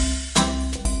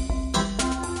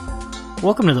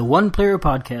Welcome to the One Player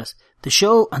Podcast, the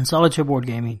show on solitaire board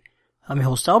gaming. I'm your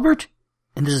host Albert,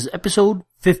 and this is episode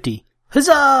 50.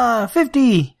 Huzzah!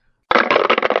 50!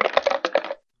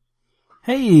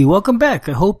 Hey, welcome back.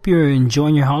 I hope you're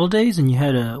enjoying your holidays and you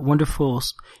had a wonderful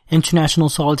International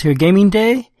Solitaire Gaming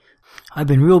Day. I've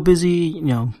been real busy,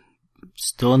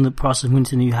 still in the process of moving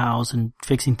to a new house and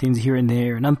fixing things here and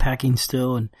there and unpacking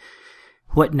still and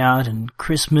whatnot and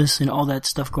Christmas and all that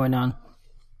stuff going on.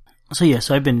 So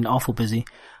I've been awful busy.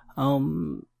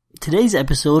 Today's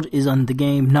episode is on the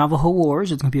game Navajo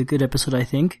Wars. It's going to be a good episode, I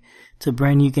think. It's a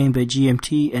brand new game by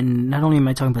GMT, and not only am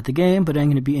I talking about the game, but I'm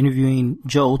going to be interviewing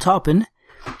Joel Toppin,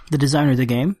 the designer of the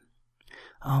game.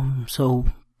 So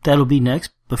that'll be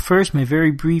next. But first, my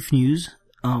very brief news.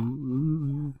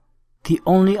 The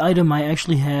only item I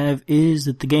actually have is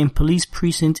that the game Police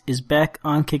Precinct is back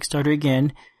on Kickstarter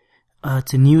again.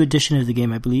 It's a new edition of the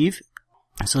game, I believe.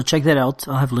 So check that out.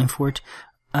 I'll have a link for it.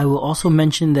 I will also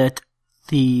mention that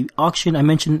the auction I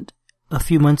mentioned a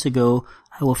few months ago,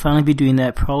 I will finally be doing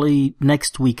that probably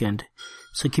next weekend.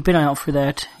 So keep an eye out for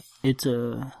that. It's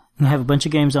going to have a bunch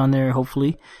of games on there,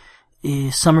 hopefully.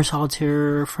 Some are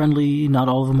solitaire friendly. Not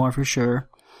all of them are for sure.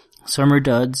 Some are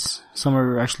duds. Some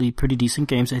are actually pretty decent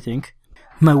games, I think.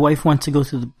 My wife wants to go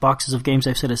through the boxes of games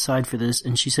I've set aside for this,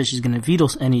 and she says she's going to veto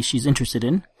any she's interested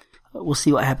in. We'll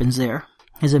see what happens there.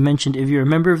 As I mentioned, if you're a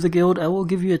member of the guild, I will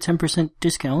give you a 10%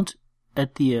 discount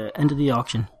at the end of the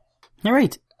auction.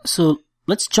 Alright, so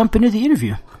let's jump into the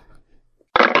interview.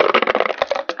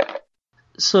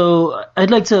 So,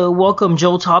 I'd like to welcome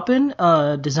Joel Toppin,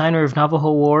 designer of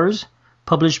Navajo Wars,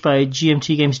 published by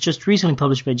GMT Games, just recently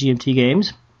published by GMT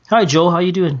Games. Hi Joel, how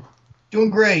you doing? Doing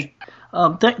great.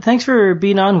 Thanks for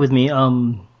being on with me.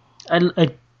 I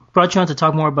brought you on to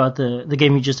talk more about the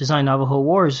game you just designed, Navajo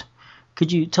Wars.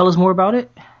 Could you tell us more about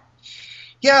it?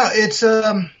 Yeah, it's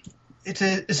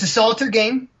a solitaire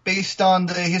game based on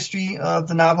the history of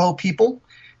the Navajo people,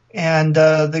 and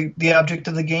the object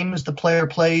of the game is the player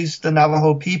plays the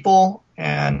Navajo people,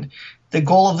 and the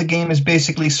goal of the game is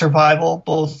basically survival,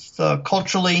 both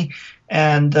culturally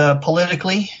and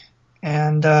politically,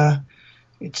 and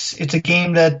it's a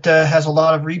game that has a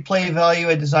lot of replay value.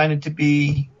 I designed it to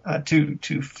be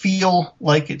to feel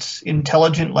like it's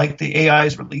intelligent, like the AI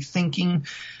is really thinking.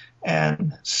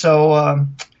 And so,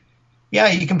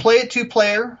 you can play it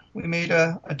 2-player. We made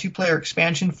a 2-player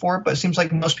expansion for it, but it seems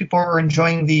like most people are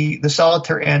enjoying the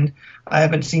solitaire end. I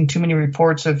haven't seen too many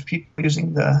reports of people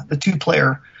using the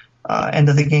 2-player end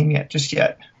of the game yet.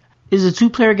 Is a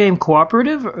 2-player game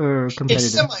cooperative or competitive?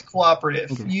 It's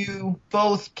semi-cooperative. Okay. You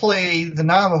both play the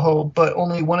Navajo, but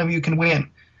only one of you can win.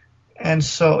 And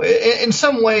so in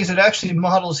some ways it actually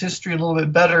models history a little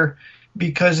bit better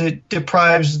because it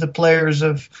deprives the players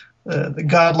of the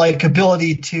godlike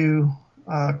ability to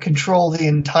control the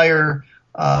entire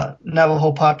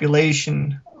Navajo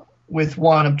population with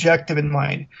one objective in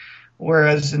mind.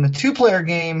 Whereas in the 2-player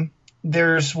game,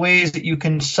 there's ways that you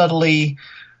can subtly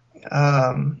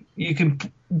you can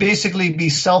basically be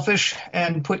selfish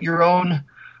and put your own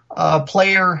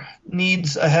player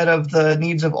needs ahead of the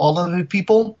needs of all of the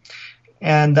people.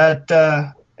 And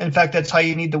that, in fact, that's how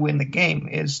you need to win the game,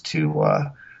 is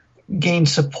to gain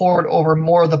support over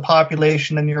more of the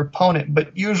population than your opponent.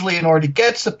 But usually in order to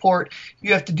get support,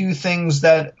 you have to do things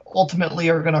that ultimately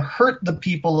are going to hurt the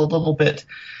people a little bit.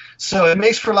 So it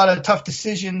makes for a lot of tough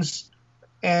decisions,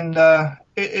 and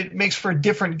it makes for a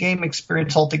different game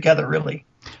experience altogether, really.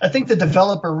 I think the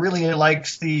developer really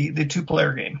likes the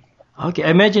 2-player game. Okay,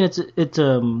 I imagine it's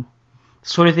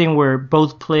sort of thing where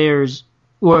both players,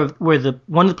 or where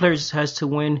one of the players has to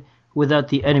win without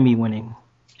the enemy winning.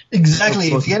 Exactly.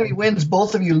 If the enemy wins,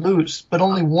 both of you lose, but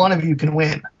only one of you can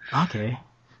win. Okay.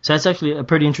 So that's actually a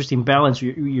pretty interesting balance.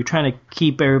 You're trying to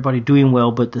keep everybody doing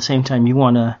well, but at the same time you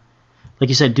want to, like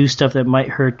you said, do stuff that might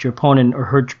hurt your opponent or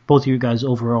hurt both of you guys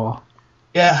overall.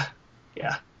 Yeah.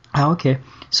 Oh, okay.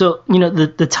 So,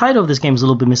 the title of this game is a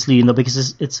little bit misleading, though,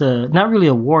 because it's not really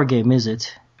a war game, is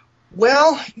it?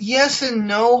 Well, yes and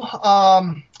no.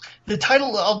 The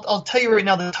title, I'll tell you right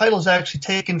now, the title is actually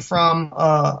taken from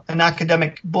an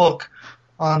academic book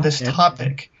on this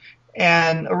topic.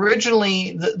 And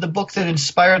originally, the book that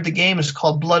inspired the game is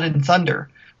called Blood and Thunder,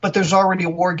 but there's already a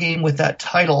war game with that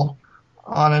title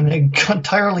on an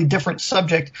entirely different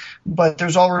subject, but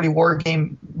there's already a war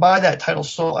game by that title,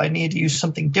 so I needed to use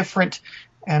something different.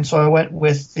 And so I went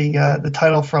with the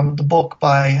title from the book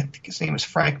by, I think his name is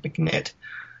Frank McNitt.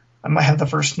 I might have the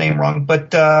first name wrong,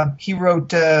 but he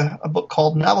wrote a book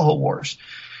called Navajo Wars.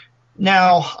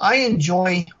 Now, I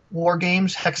enjoy war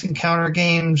games, hex and counter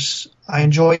games. I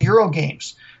enjoy Euro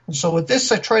games. And so with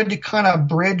this, I tried to kind of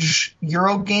bridge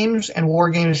Euro games and war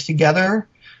games together,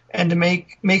 and to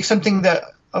make something that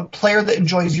a player that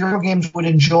enjoys Euro games would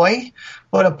enjoy,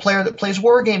 but a player that plays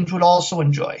war games would also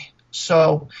enjoy.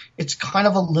 So it's kind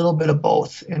of a little bit of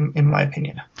both, in my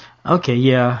opinion. Okay,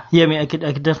 yeah. I mean, I could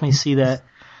definitely see that.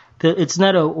 It's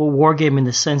not a war game in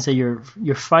the sense that you're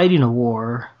fighting a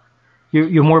war.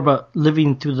 You're more about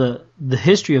living through the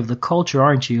history of the culture,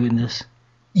 aren't you? In this.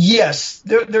 Yes,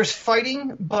 there's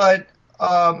fighting, but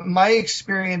my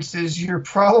experience is you're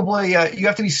probably you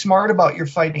have to be smart about your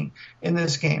fighting in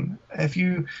this game. If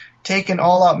you take an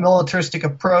all-out militaristic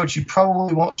approach, you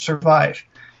probably won't survive.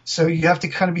 So you have to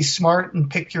kind of be smart and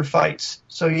pick your fights.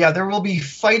 So yeah, there will be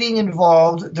fighting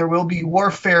involved. There will be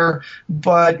warfare,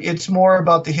 but it's more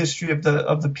about the history of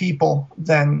the people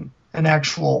than an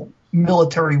actual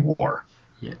military war.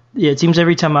 Yeah. It seems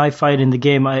every time I fight in the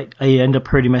game, I end up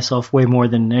hurting myself way more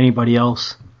than anybody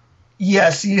else.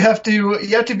 Yes, you have to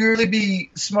really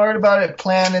be smart about it,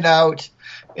 plan it out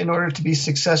in order to be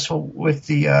successful with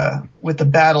the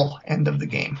battle end of the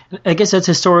game. I guess that's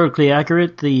historically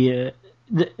accurate.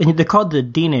 They're called the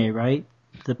Dine, right?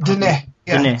 Dine,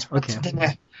 yeah. Dine. Okay.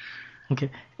 Dine.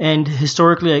 Okay. And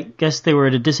historically, I guess they were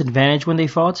at a disadvantage when they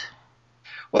fought?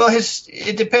 Well,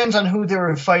 it depends on who they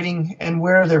were fighting and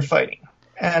where they're fighting.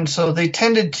 And so they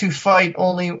tended to fight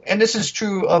only, and this is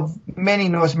true of many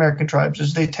North American tribes,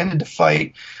 is they tended to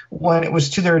fight when it was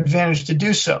to their advantage to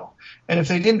do so. And if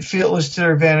they didn't feel it was to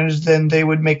their advantage, then they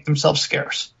would make themselves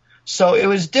scarce. So it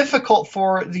was difficult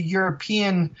for the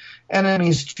European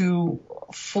enemies to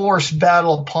force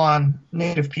battle upon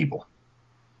native people.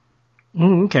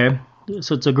 Okay.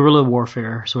 So it's a guerrilla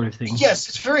warfare sort of thing. Yes,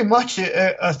 it's very much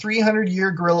a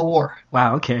 300-year guerrilla war.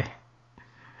 Wow, okay.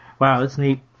 Wow, that's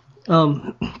neat.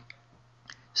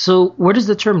 So where does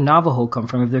the term Navajo come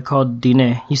from if they're called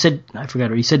Dine? You said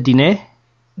Dine?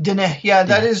 Dine, yeah,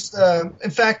 that is,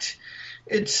 in fact,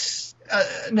 it's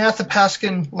an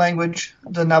Athapascan language,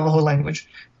 the Navajo language,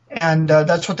 and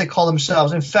that's what they call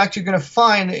themselves. In fact, you're going to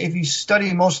find, if you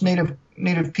study most native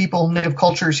people, native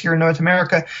cultures here in North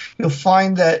America, you'll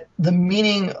find that the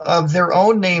meaning of their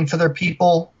own name for their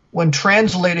people, when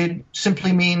translated,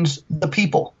 simply means the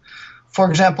people. For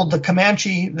example, the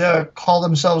Comanche call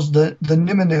themselves the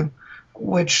Niminu,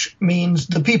 which means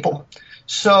the people.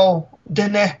 So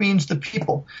Dine means the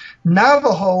people.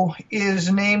 Navajo is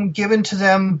a name given to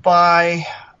them by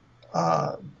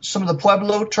some of the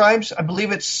Pueblo tribes. I believe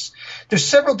there's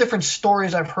several different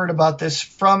stories I've heard about this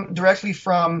directly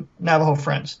from Navajo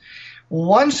friends.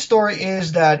 One story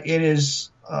is that it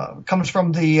comes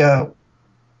from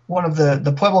one of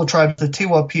the Pueblo tribes, the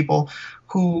Tiwa people,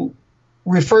 who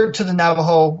referred to the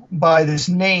Navajo by this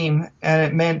name, and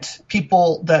it meant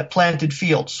people that planted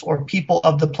fields, or people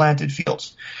of the planted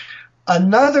fields.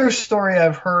 Another story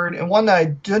I've heard, and one that I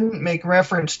didn't make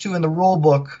reference to in the rule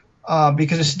book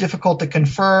because it's difficult to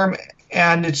confirm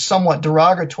and it's somewhat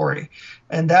derogatory,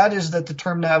 and that is that the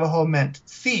term Navajo meant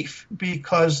thief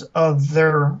because of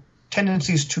their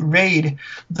tendencies to raid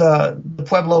the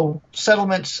Pueblo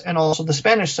settlements and also the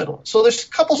Spanish settlements. So there's a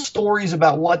couple stories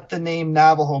about what the name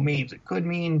Navajo means. It could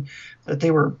mean that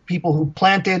they were people who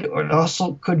planted, or it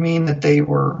also could mean that they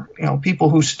were, people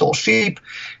who stole sheep.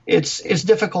 It's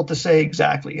difficult to say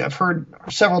exactly. I've heard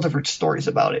several different stories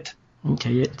about it.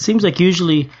 Okay, it seems like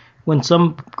usually when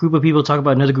some group of people talk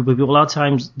about another group of people, a lot of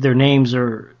times their names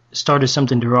start as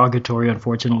something derogatory,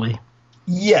 unfortunately.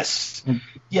 Yes,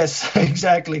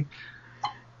 exactly.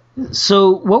 So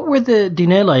what were the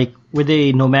Dine like? Were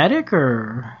they nomadic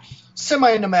or?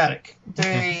 Semi-nomadic.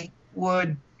 They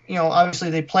would,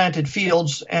 obviously they planted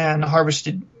fields and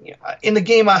harvested. In the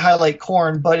game I highlight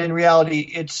corn, but in reality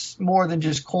it's more than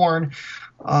just corn,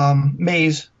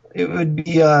 maize. It would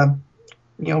be,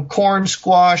 corn,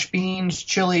 squash, beans,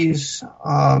 chilies.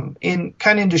 In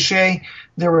Deschamps,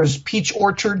 there was peach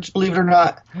orchards, believe it or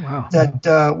not,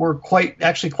 that were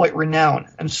quite renowned.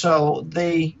 And so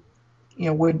they,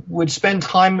 would spend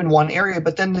time in one area,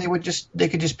 but then they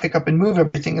could just pick up and move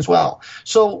everything as well.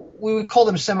 So we would call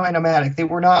them semi-nomadic. They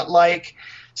were not like,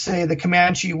 say, the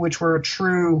Comanche, which were a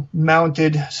true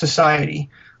mounted society.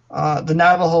 The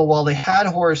Navajo, while they had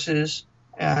horses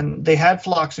and they had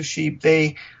flocks of sheep,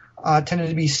 they tended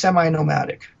to be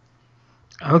semi-nomadic.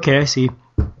 Okay, I see.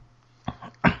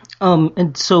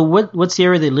 And so what's the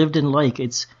area they lived in like?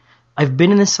 I've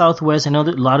been in the Southwest. I know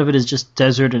that a lot of it is just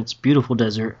desert, and it's beautiful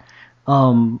desert.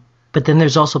 But then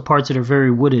there's also parts that are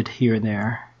very wooded here and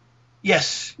there.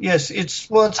 Yes.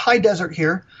 It's high desert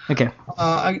here. Okay.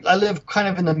 I live kind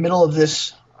of in the middle of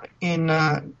this on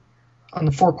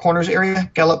the Four Corners area,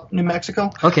 Gallup, New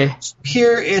Mexico. Okay.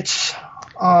 Here it's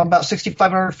about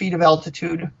 6,500 feet of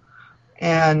altitude.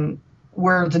 and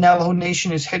where the Navajo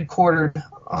Nation is headquartered,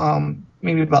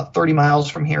 maybe about 30 miles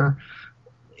from here.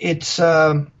 It's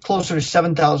closer to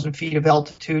 7,000 feet of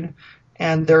altitude,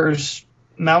 and there's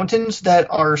mountains that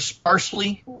are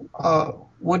sparsely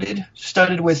wooded,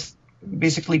 studded with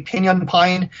basically pinyon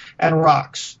pine and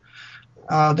rocks.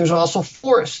 There's also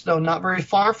forests, though not very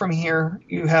far from here.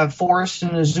 You have forests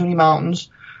in the Zuni Mountains.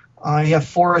 You have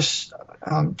forests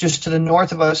just to the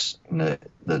north of us in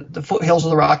the foothills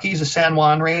of the Rockies. The San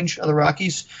Juan Range of the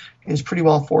Rockies is pretty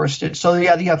well forested. So,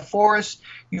 yeah, you have forests.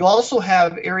 You also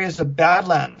have areas of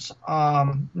badlands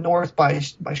north by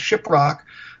Shiprock.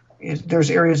 There's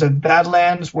areas of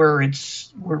badlands where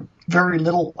very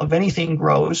little of anything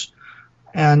grows.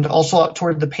 And also out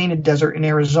toward the Painted Desert in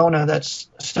Arizona, that's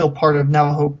still part of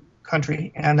Navajo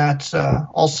country, and that's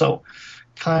also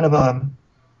kind of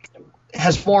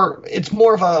it's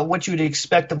more of what you would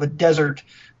expect of a desert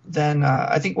than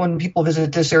I think when people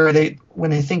visit this area,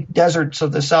 when they think deserts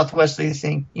of the Southwest, they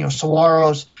think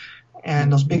saguaros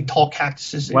and those big tall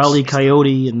cactuses. Wile E.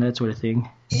 Coyote and that sort of thing.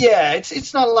 Yeah,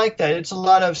 it's not like that. It's a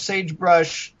lot of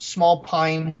sagebrush, small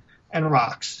pine, and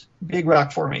rocks, big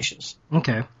rock formations.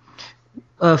 Okay.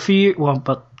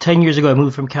 About 10 years ago, I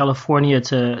moved from California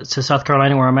to South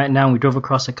Carolina, where I'm at now, and we drove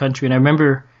across the country, and I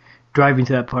remember driving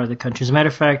through that part of the country. As a matter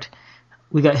of fact,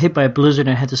 we got hit by a blizzard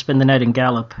and had to spend the night in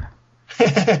Gallup.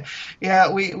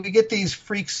 Yeah, we get these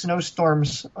freak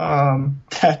snowstorms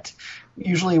that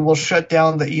usually will shut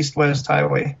down the east-west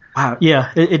highway. Wow,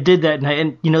 yeah, it did that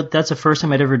night, and that's the first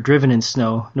time I'd ever driven in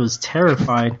snow. It was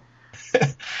terrifying.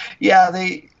 Yeah,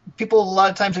 people a lot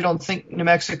of times they don't think New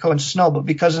Mexico and snow, but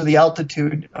because of the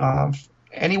altitude,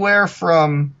 anywhere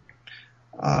from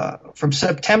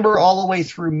September all the way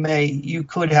through May, you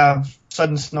could have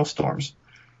sudden snowstorms.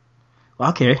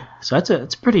 Okay, so it's a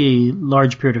pretty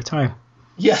large period of time.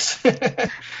 Yes.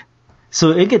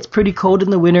 So it gets pretty cold in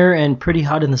the winter and pretty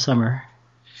hot in the summer.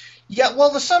 Yeah,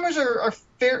 well, the summers are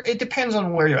fair. It depends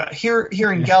on where you're at. Here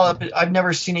in Gallup, I've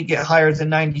never seen it get higher than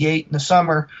 98 in the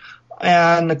summer.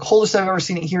 And the coldest I've ever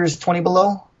seen it here is 20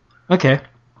 below. Okay.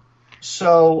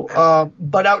 So,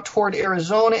 but out toward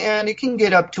Arizona, and it can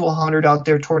get up to 100 out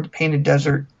there toward the Painted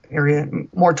Desert area,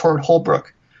 more toward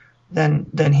Holbrook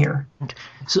than here. Okay.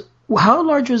 So, how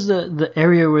large was the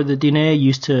area where the Diné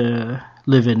used to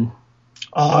live in?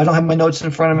 I don't have my notes in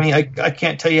front of me. I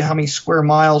can't tell you how many square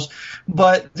miles,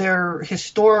 but their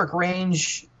historic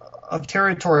range of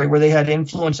territory where they had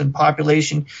influence and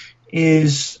population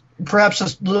is perhaps a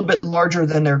little bit larger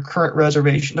than their current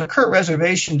reservation. The current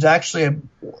reservation is actually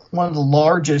one of the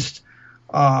largest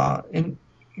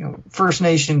First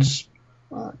Nations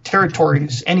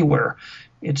territories anywhere.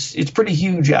 It's pretty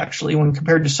huge actually when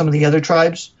compared to some of the other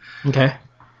tribes. Okay.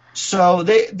 So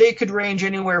they could range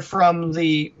anywhere from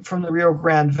the Rio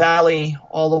Grande Valley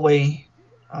all the way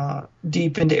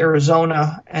deep into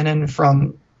Arizona, and then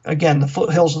from again the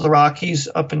foothills of the Rockies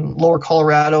up in lower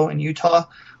Colorado and Utah.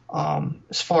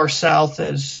 As far south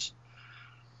as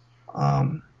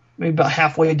maybe about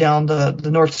halfway down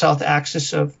the north-south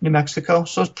axis of New Mexico.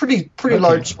 So it's pretty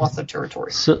large swath of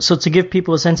territory. So to give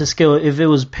people a sense of scale, if it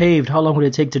was paved, how long would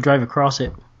it take to drive across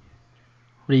it?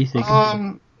 What do you think?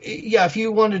 Yeah, if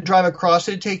you wanted to drive across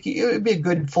it, it would be a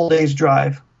good full day's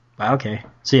drive. Okay.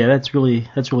 So yeah, that's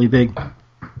really big.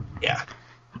 Yeah.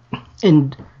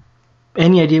 And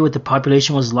any idea what the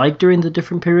population was like during the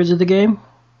different periods of the game?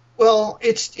 Well,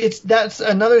 that's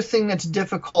another thing that's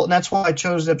difficult, and that's why I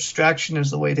chose abstraction as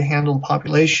the way to handle the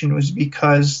population, was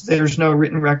because there's no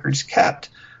written records kept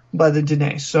by the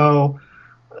Diné. So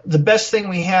the best thing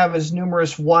we have is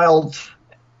numerous wild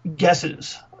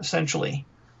guesses, essentially,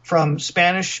 from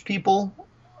Spanish people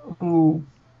who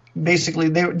basically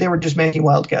they were just making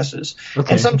wild guesses.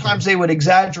 Okay. And sometimes they would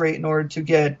exaggerate in order to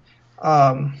get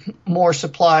more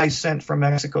supplies sent from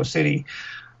Mexico City.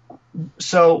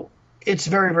 So it's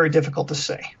very, very difficult to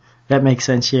say. That makes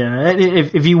sense, yeah.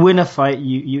 If you win a fight,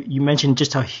 you mentioned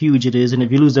just how huge it is, and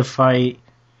if you lose a fight...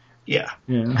 Yeah.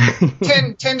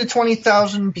 10 to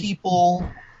 20,000 people,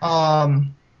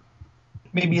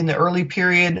 maybe in the early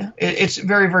period. It's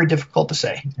very, very difficult to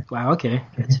say. Wow, okay.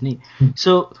 That's neat.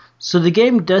 So the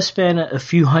game does span a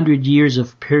few hundred years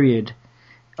of period.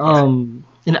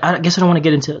 And I guess I don't want to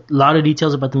get into a lot of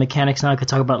details about the mechanics now. I could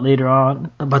talk about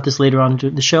this later on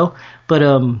in the show. But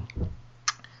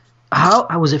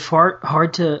how was it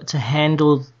hard to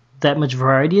handle that much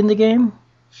variety in the game?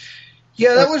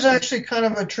 Yeah, that was actually kind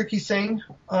of a tricky thing.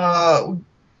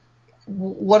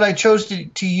 What I chose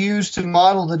to use to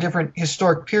model the different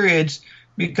historic periods,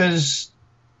 because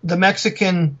the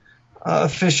Mexican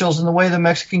officials, and the way the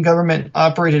Mexican government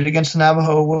operated against the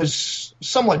Navajo was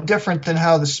somewhat different than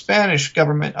how the Spanish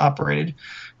government operated.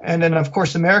 And then, of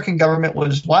course, the American government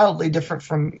was wildly different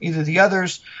from either of the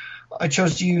others. I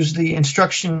chose to use the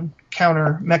instruction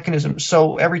counter mechanism.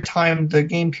 So every time the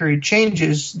game period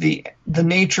changes, the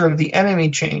nature of the enemy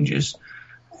changes.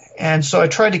 And so I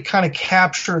tried to kind of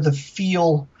capture the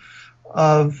feel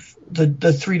of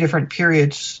the three different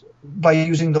periods by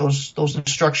using those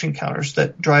instruction counters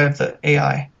that drive the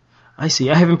AI. I see.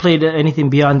 I haven't played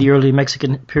anything beyond the early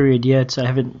Mexican period yet, so I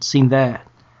haven't seen that.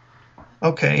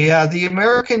 Okay, yeah, the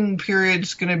American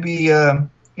period's going to be,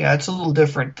 it's a little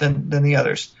different than the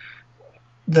others.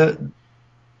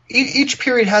 Each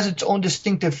period has its own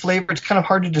distinctive flavor. It's kind of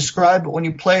hard to describe, but when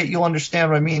you play it, you'll understand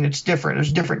what I mean. It's different.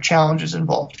 There's different challenges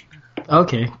involved.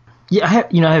 Okay. Yeah,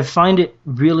 I find it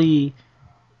really.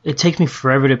 It takes me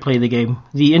forever to play the game.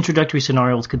 The introductory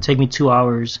scenarios could take me 2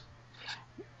 hours,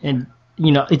 and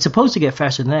it's supposed to get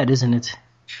faster than that, isn't it?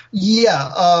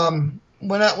 Yeah.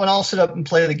 When I'll sit up and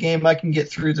play the game, I can get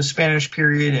through the Spanish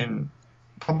period in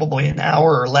probably an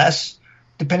hour or less,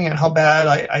 depending on how bad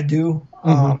I do.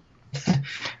 Mm-hmm.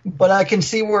 But I can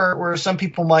see where some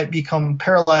people might become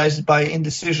paralyzed by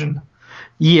indecision.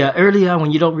 Yeah, early on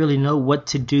when you don't really know what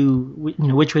to do,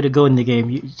 which way to go in the game,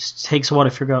 it just takes a while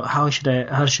to figure out how should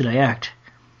I act.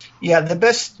 Yeah, the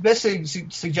best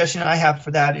suggestion I have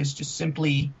for that is just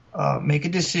simply make a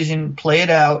decision, play it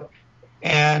out,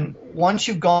 and once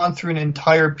you've gone through an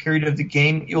entire period of the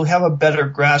game, you'll have a better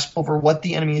grasp over what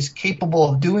the enemy is capable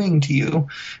of doing to you,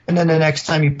 and then the next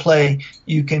time you play,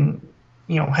 you can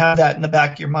have that in the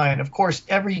back of your mind. Of course,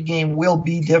 every game will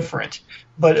be different,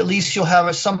 but at least you'll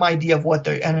have some idea of what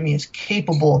the enemy is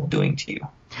capable of doing to you.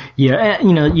 Yeah,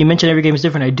 you mentioned every game is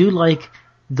different. I do like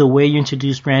the way you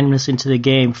introduced randomness into the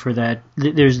game for that.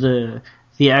 There's the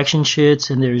action shits,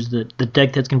 and there's the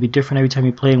deck that's going to be different every time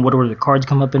you play, and what order the cards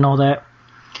come up and all that.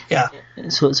 Yeah.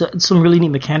 So some really neat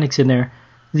mechanics in there.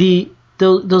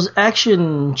 Those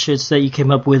action shits that you came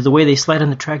up with, the way they slide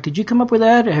on the track, did you come up with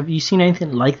that? Have you seen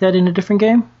anything like that in a different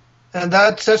game? And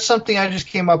that's something I just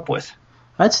came up with.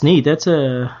 That's neat. That's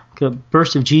a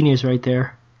burst of genius right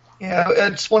there. Yeah,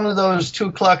 it's one of those 2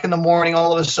 o'clock in the morning,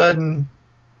 all of a sudden,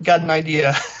 got an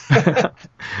idea.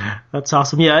 That's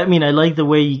awesome. Yeah, I mean, I like the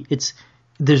way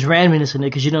there's randomness in it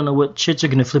because you don't know what shits are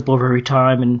going to flip over every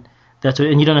time, and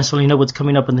and you don't necessarily know what's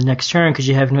coming up in the next turn because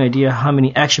you have no idea how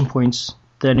many action points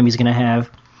the enemy's going to have.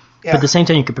 Yeah. But at the same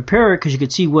time, you could prepare it because you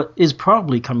could see what is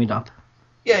probably coming up.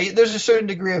 Yeah, there's a certain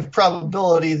degree of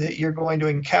probability that you're going to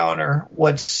encounter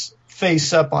what's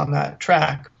face up on that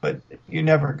track, but you're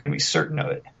never going to be certain of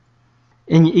it.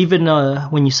 And even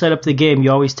when you set up the game,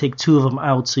 you always take 2 of them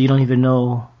out, so you don't even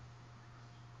know.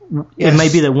 Yes. It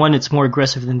might be that one that's more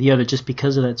aggressive than the other just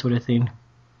because of that sort of thing.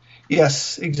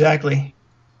 Yes, exactly.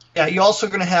 Yeah, you're also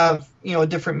going to have a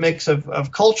different mix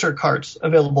of culture cards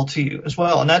available to you as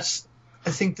well, and I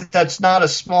think that's not a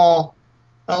small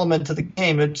element to the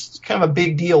game. It's kind of a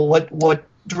big deal what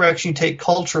direction you take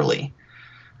culturally.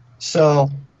 So,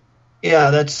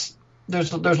 yeah, there's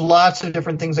lots of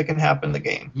different things that can happen in the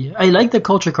game. Yeah, I like the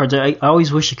culture cards. I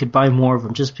always wish I could buy more of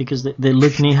them just because they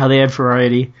look neat how they add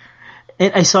variety.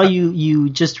 And I saw you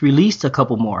just released a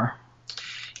couple more.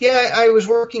 Yeah, I was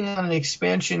working on an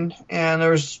expansion, and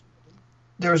there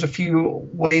was a few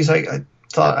ways I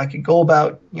thought I could go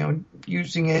about,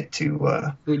 using it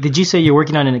to. Did you say you're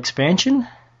working on an expansion?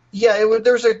 Yeah,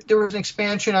 there was an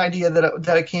expansion idea that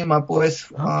I came up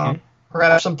with. Okay.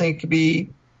 Perhaps something could be,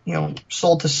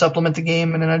 sold to supplement the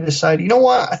game, and then I decided, you know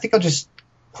what, I think I'll just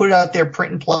put it out there,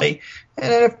 print and play.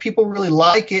 And then if people really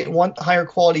like it and want higher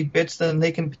quality bits, then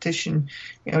they can petition,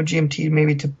 GMT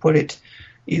maybe to put it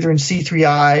either in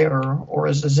C3I or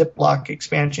as a Ziploc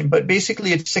expansion. But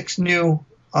basically it's 6 new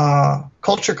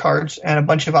culture cards and a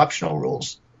bunch of optional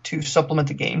rules to supplement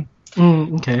the game.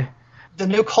 Okay. The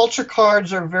new culture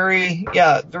cards are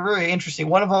they're very interesting.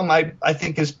 One of them I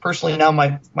think is personally now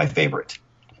my favorite.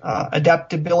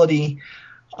 Adaptability,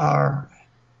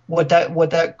 what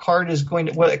that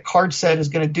card set is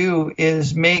going to do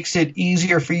is makes it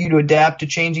easier for you to adapt to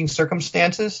changing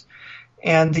circumstances.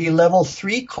 And the level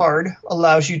 3 card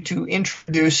allows you to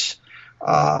introduce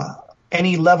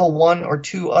any level 1 or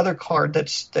 2 other card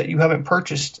that you haven't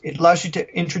purchased. It allows you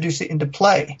to introduce it into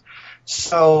play.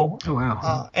 So, oh,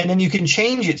 wow. And then you can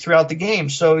change it throughout the game.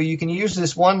 So you can use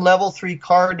this one level 3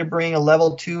 card to bring a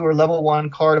level 2 or level 1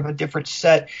 card of a different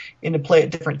set into play at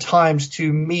different times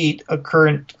to meet a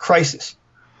current crisis.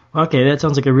 Okay, that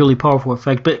sounds like a really powerful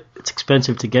effect, but it's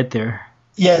expensive to get there.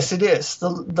 Yes, it is.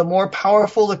 The more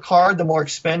powerful the card, the more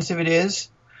expensive it is.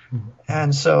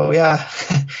 And so, yeah,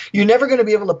 you're never going to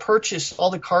be able to purchase all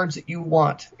the cards that you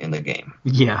want in the game.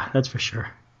 Yeah, that's for sure.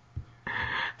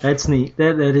 That's neat.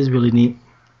 That is really neat.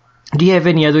 Do you have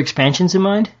any other expansions in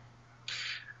mind?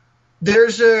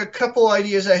 There's a couple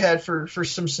ideas I had for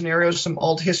some scenarios, some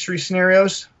alt history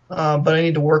scenarios, but I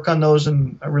need to work on those,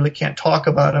 and I really can't talk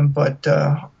about them. But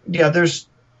yeah, there's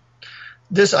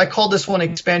this. I called this one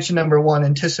expansion number 1,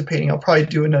 anticipating I'll probably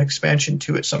do an expansion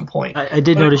 2 at some point. I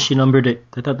did notice you numbered it.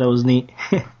 I thought that was neat.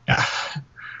 Yeah.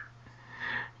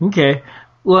 Okay.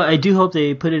 Well, I do hope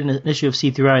they put it in an issue of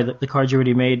C3I, the cards you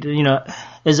already made. You know,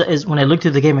 as when I looked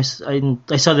at the game, I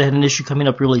saw they had an issue coming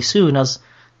up really soon. I was,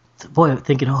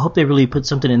 thinking, I hope they really put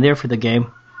something in there for the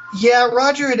game. Yeah,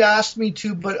 Roger had asked me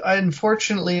to, but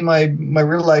unfortunately my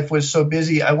real life was so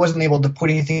busy, I wasn't able to put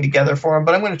anything together for him.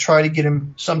 But I'm going to try to get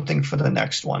him something for the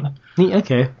next one.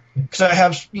 Okay. Because I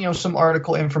have, some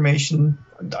article information.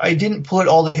 I didn't put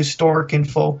all the historic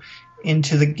info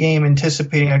into the game,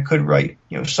 anticipating I could write,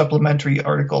 supplementary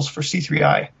articles for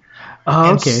C3I.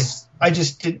 Oh, okay. I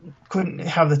just couldn't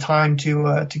have the time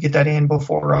to get that in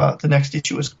before the next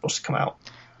issue was supposed to come out.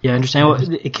 Yeah, I understand.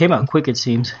 Well, it came out quick, it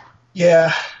seems.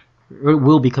 Yeah. It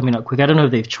will be coming out quick. I don't know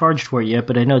if they've charged for it yet,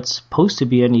 but I know it's supposed to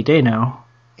be any day now.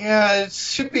 Yeah, it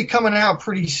should be coming out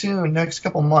pretty soon, next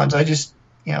couple months. I just,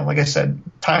 like I said,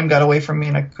 time got away from me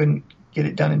and I couldn't get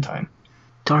it done in time.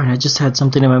 Darn, I just had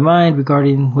something in my mind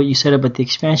regarding what you said about the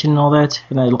expansion and all that,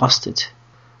 and I lost it.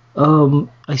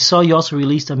 I saw you also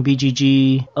released on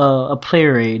BGG a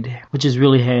player aid, which is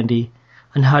really handy,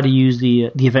 on how to use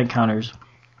the event counters.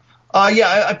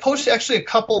 Yeah, I posted actually a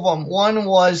couple of them. One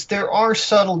was there are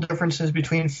subtle differences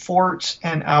between forts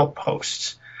and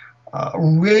outposts.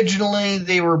 Originally,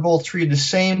 they were both treated the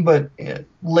same, but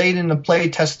late in the play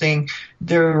testing,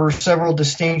 there were several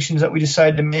distinctions that we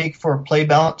decided to make for play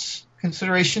balance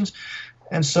considerations.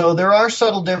 And so there are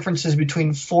subtle differences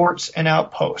between forts and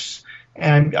outposts.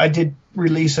 And I did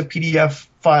release a PDF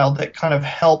file that kind of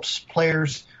helps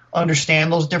players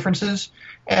understand those differences.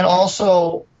 And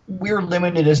also, we're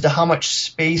limited as to how much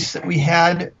space that we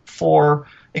had for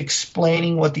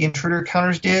explaining what the intruder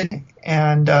counters did.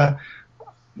 And,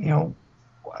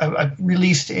 I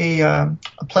released a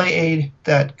play aid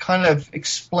that kind of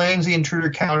explains the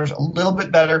intruder counters a little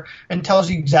bit better and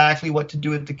tells you exactly what to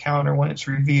do with the counter when it's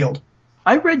revealed.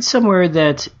 I read somewhere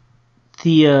that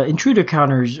the intruder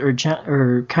counters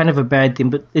are kind of a bad thing,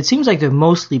 but it seems like they're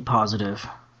mostly positive.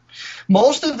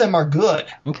 Most of them are good.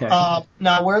 Okay.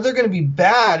 Now, where they're going to be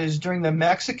bad is during the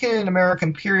Mexican and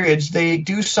American periods, they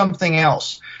do something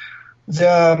else.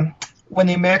 When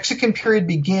the Mexican period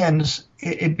begins,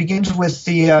 it begins with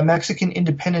the Mexican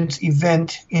independence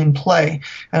event in play.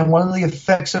 And one of the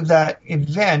effects of that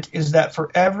event is that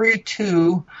for every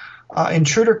 2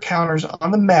 intruder counters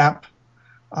on the map,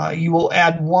 you will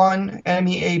add 1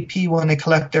 enemy AP when they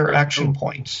collect their action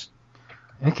points.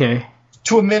 Okay.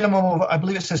 To a minimum of, I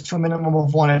believe it says to a minimum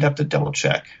of 1. I'd have to double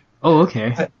check. Oh,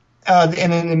 okay. And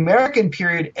in the American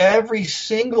period, every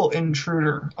single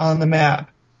intruder on the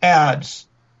map adds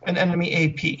an enemy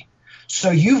AP. So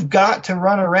you've got to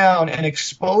run around and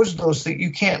expose those things.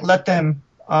 You can't let them,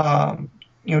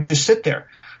 just sit there.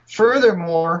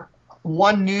 Furthermore,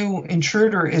 1 new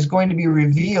intruder is going to be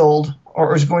revealed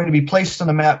or is going to be placed on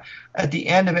the map at the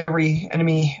end of every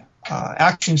enemy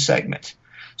action segment.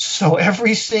 So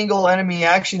every single enemy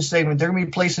action segment, they're going to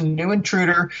be placing a new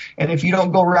intruder, and if you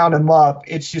don't go round them up,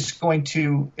 it's going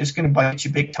to bite you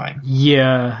big time.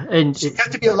 Yeah, and so you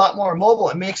have to be a lot more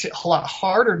mobile. It makes it a lot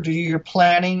harder to do your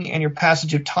planning and your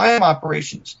passage of time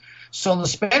operations. So in the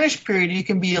Spanish period, you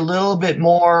can be a little bit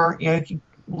more,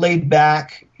 laid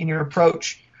back in your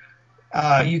approach.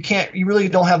 You really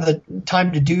don't have the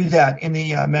time to do that in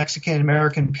the Mexican and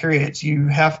American periods. You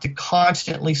have to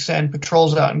constantly send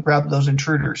patrols out and grab those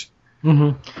intruders.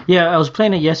 Mm-hmm. Yeah, I was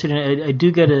playing it yesterday, and I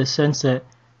do get a sense that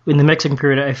in the Mexican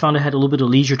period, I found I had a little bit of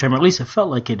leisure time, or at least I felt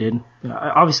like I did.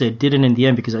 Obviously, I didn't in the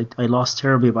end because I lost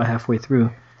terribly about halfway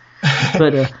through.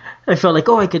 But I felt like,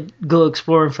 I could go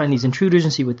explore and find these intruders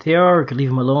and see what they are, or I could leave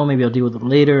them alone. Maybe I'll deal with them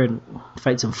later and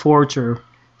fight some forts, or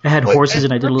I had horses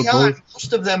and I did a little both.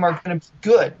 Most of them are going to be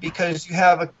good because you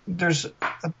have there's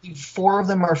 4 of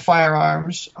them are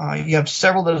firearms. You have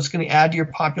several that it's going to add to your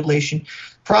population.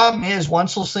 Problem is,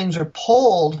 once those things are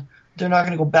pulled, they're not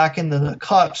going to go back into the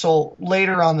cup. So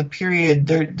later on the period,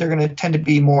 they're going to tend to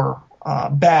be more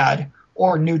bad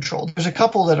or neutral. There's a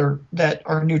couple that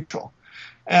are neutral.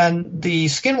 And the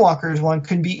Skinwalkers one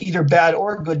can be either bad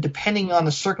or good depending on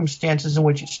the circumstances in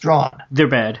which it's drawn. They're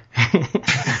bad.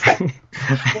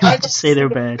 I just say they're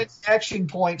bad. Action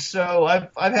points, so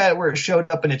I've had it where it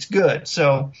showed up and it's good.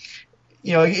 So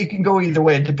it can go either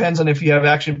way. It depends on if you have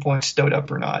action points stowed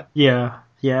up or not. Yeah.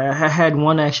 I had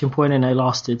one action point and I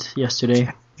lost it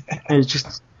yesterday. It's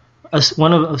just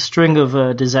one of a string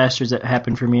of disasters that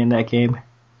happened for me in that game.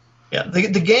 Yeah,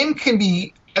 the game can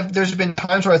be. There's been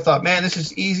times where I thought, man, this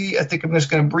is easy. I think I'm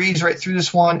just going to breeze right through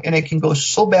this one, and it can go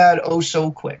so bad, oh so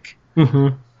quick.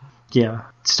 Mm-hmm. Yeah,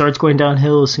 it starts going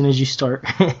downhill as soon as you start.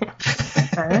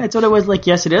 That's what it was like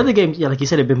yesterday. Other games, yeah, like you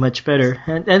said, have been much better,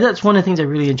 and that's one of the things I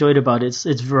really enjoyed about it.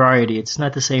 It's variety. It's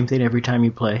not the same thing every time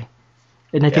you play,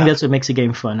 and I think that's what makes a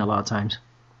game fun a lot of times.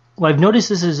 Well, I've noticed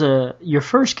this is your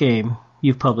first game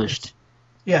you've published.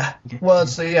 Yeah. Okay. Well,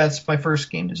 it's my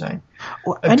first game design.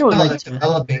 Well, I know I've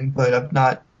developing, but I've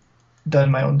not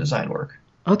done my own design work.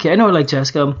 Okay, I know I'd like to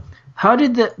ask, how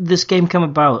did this game come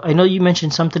about? I know you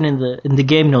mentioned something in the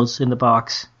game notes in the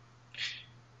box.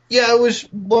 Yeah, it was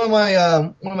one of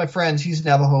my friends. He's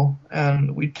Navajo,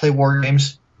 and we'd play war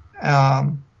games.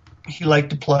 He liked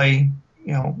to play,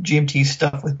 GMT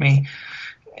stuff with me.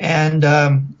 And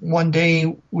one day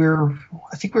we were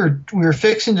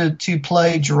fixing to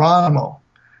play Geronimo.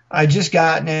 I just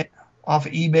gotten it off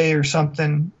of eBay or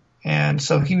something, and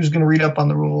so he was going to read up on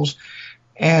the rules.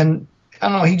 And I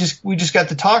don't know, we just got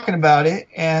to talking about it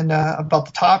and about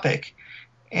the topic.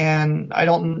 And I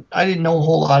didn't know a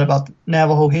whole lot about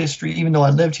Navajo history, even though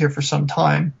I lived here for some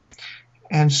time.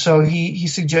 And so he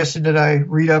suggested that I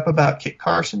read up about Kit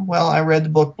Carson. Well, I read the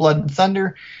book Blood and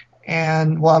Thunder,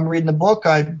 and while I'm reading the book,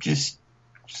 I just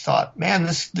thought, man,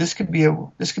 this could be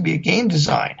a game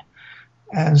design.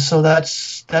 And so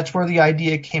that's where the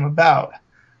idea came about.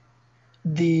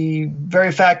 The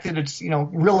very fact that it's,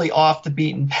 really off the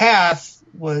beaten path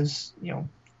was,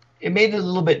 it made it a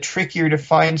little bit trickier to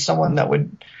find someone that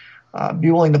would be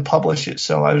willing to publish it.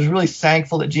 So I was really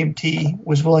thankful that GMT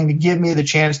was willing to give me the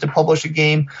chance to publish a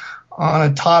game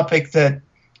on a topic that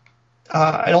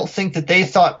I don't think that they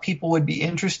thought people would be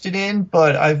interested in,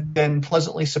 but I've been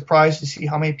pleasantly surprised to see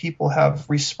how many people have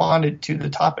responded to the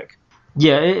topic.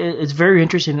 Yeah, it's very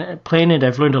interesting. Playing it,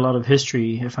 I've learned a lot of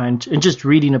history, I find, and just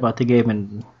reading about the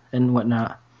game and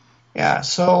whatnot. Yeah,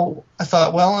 so I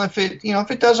thought, well, if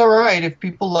it does all right, if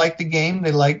people like the game,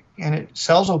 and it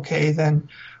sells okay, then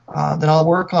I'll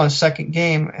work on a second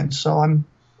game. And so I'm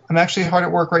actually hard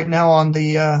at work right now on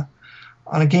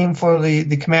a game for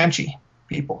the Comanche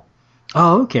people.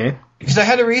 Oh, okay. Because I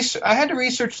had to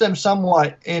research them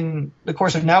somewhat in the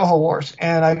course of Navajo Wars,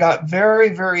 and I got very,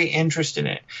 very interested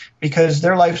in it because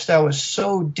their lifestyle was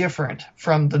so different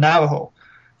from the Navajo,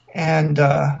 and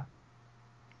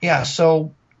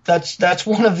so that's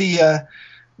one of the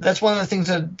things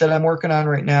that I'm working on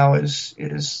right now is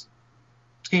it's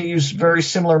going to use very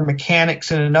similar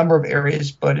mechanics in a number of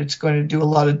areas, but it's going to do a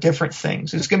lot of different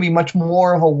things. It's going to be much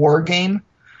more of a war game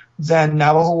than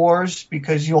Navajo Wars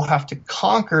because you'll have to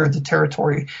conquer the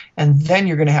territory and then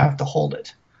you're going to have to hold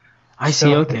it. I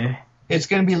see, okay. It's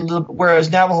going to be a little bit, whereas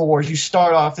Navajo Wars, you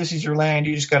start off, this is your land,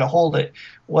 you just got to hold it.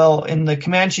 Well, in the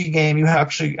Comanche game, you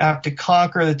actually have to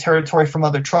conquer the territory from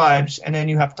other tribes and then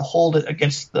you have to hold it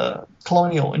against the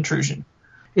colonial intrusion.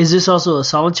 Is this also a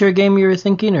solitaire game you were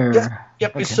thinking? Or?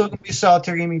 Yep, okay. It's still going to be a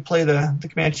solitaire game. You play the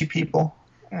Comanche people.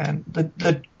 And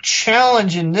the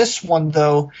challenge in this one,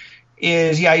 though,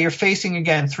 is, you're facing,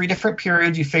 again, 3 different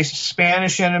periods. You face a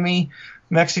Spanish enemy,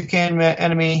 Mexican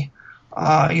enemy.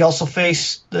 You also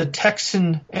face the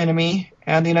Texan enemy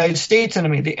and the United States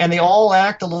enemy. And they all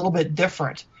act a little bit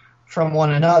different from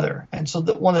one another. And so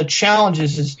one of the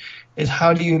challenges is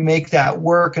how do you make that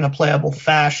work in a playable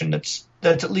fashion that's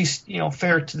at least,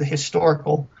 fair to the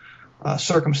historical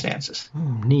circumstances.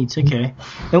 Neat, okay.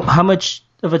 And how much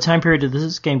of a time period is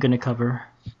this game going to cover?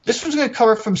 This one's going to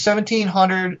cover from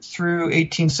 1700 through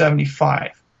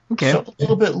 1875. Okay. So a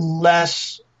little bit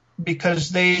less because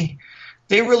they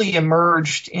really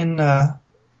emerged in the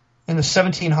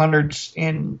 1700s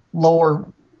in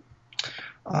lower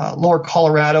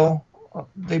Colorado.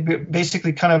 They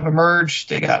basically kind of emerged.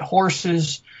 They got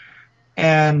horses,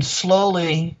 and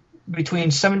slowly between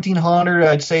 1700,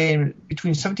 I'd say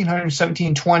between 1700 and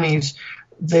 1720s,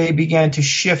 they began to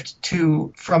shift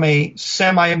from a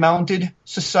semi-mounted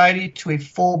society to a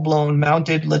full-blown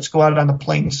mounted, let's go out on the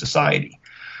plains society.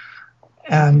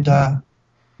 And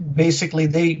basically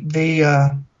they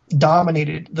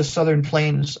dominated the southern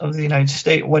plains of the United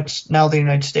States, what's now the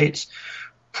United States,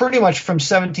 pretty much from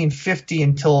 1750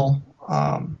 until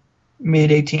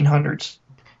mid-1800s.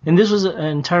 And this was an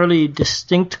entirely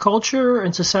distinct culture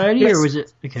and society, yes. Or was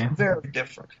it okay? Very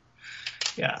different.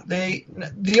 Yeah,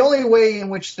 the only way in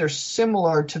which they're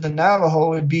similar to the Navajo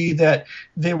would be that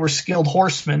they were skilled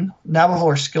horsemen. Navajo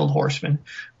are skilled horsemen,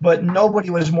 but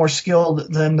nobody was more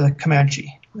skilled than the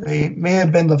Comanche. They may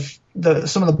have been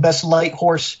some of the best light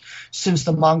horse since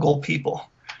the Mongol people.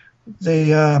 They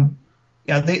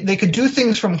could do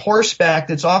things from horseback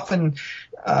that's often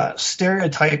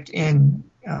stereotyped in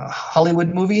Hollywood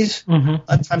movies. Mm-hmm.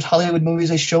 Sometimes Hollywood movies,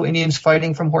 they show Indians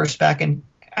fighting from horseback, and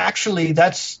actually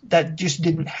that just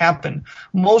didn't happen.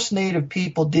 Most native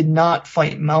people did not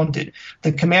fight mounted.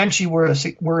 The Comanche were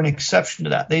an exception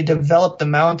to that. They developed the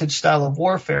mounted style of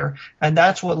warfare, and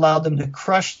that's what allowed them to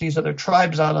crush these other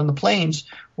tribes out on the plains.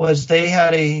 Was they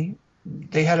had a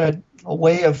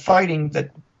way of fighting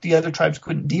that the other tribes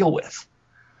couldn't deal with.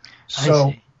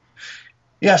 So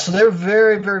yeah, so they're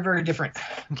very, very, very different.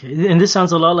 Okay, and this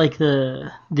sounds a lot like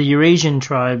the Eurasian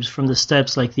tribes from the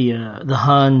steppes, like the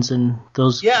Huns and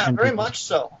those. Yeah, very much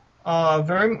so.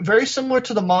 Very, very similar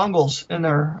to the Mongols in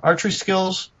their archery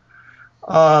skills.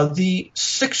 The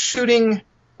six-shooting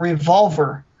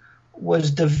revolver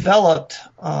was developed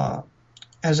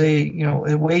as a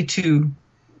way to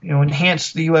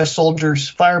enhance the U.S. soldiers'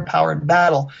 firepower in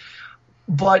battle.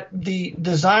 But the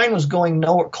design was going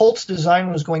nowhere. Colt's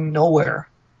design was going nowhere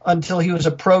until he was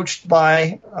approached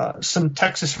by some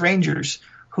Texas Rangers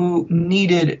who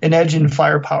needed an edge in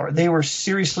firepower. They were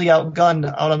seriously outgunned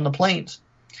out on the plains.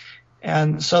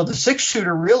 And so the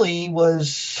six-shooter really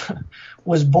was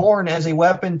born as a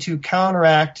weapon to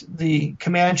counteract the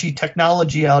Comanche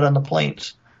technology out on the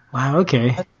plains. Wow,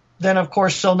 okay. Then, of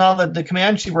course, so now that the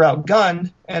Comanche were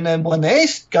outgunned, and then when they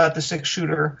got the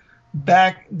six-shooter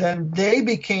back, then they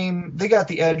got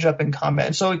the edge up in combat.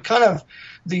 And so it kind of,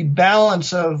 the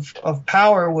balance of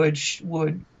power would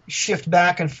shift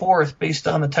back and forth based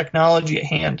on the technology at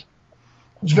hand.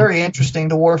 It's very interesting,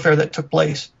 the warfare that took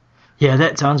place. Yeah,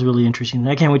 that sounds really interesting.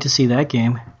 I can't wait to see that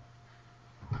game.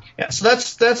 Yeah, so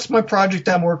that's my project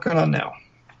I'm working on now.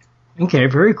 Okay,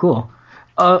 very cool.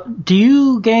 Do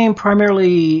you game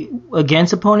primarily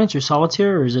against opponents or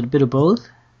solitaire, or is it a bit of both?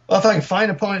 Well, if I can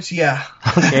find opponents, yeah.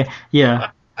 Okay,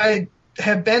 yeah. I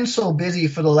have been so busy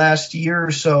for the last year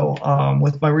or so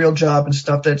with my real job and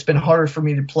stuff that it's been harder for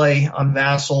me to play on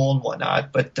Vassal and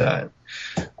whatnot. But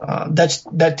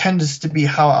that tends to be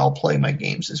how I'll play my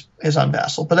games is on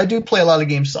Vassal. But I do play a lot of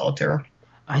games solitaire.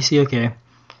 I see. Okay.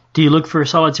 Do you look for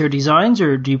solitaire designs,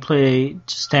 or do you play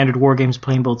standard war games,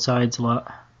 playing both sides a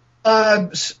lot?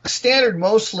 Standard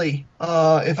mostly.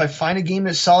 If I find a game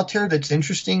that's solitaire that's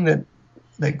interesting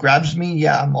that grabs me,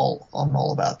 yeah, I'm all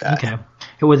about that. Okay.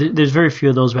 Well, there's very few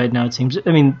of those right now, it seems.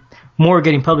 I mean, more are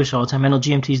getting published all the time. I know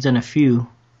GMT's done a few.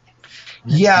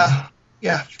 Yeah.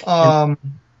 Yeah,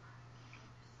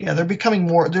 they're becoming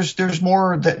more. There's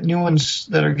more new ones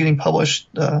that are getting published.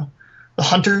 The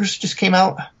Hunters just came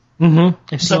out. Mm-hmm.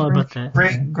 I've seen all about that.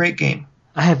 Great game.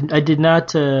 I did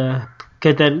not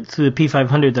get that through the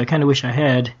P500. I kind of wish I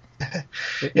had.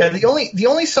 Yeah, the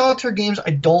only solitaire games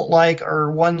I don't like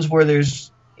are ones where there's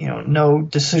no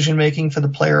decision making for the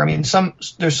player. I mean,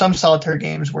 there's some solitaire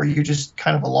games where you're just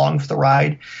kind of along for the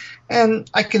ride, and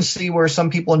I can see where some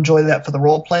people enjoy that for the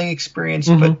role playing experience.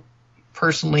 Mm-hmm. But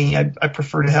personally, I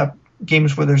prefer to have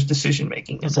games where there's decision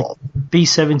making involved. Like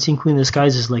B-17 Queen of the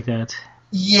Skies is like that.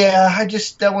 Yeah,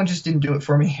 that one just didn't do it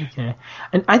for me. Okay,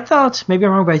 and I thought, maybe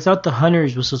I'm wrong, but I thought the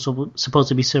Hunters was supposed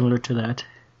to be similar to that.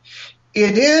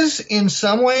 It is in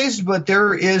some ways, but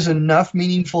there is enough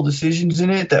meaningful decisions in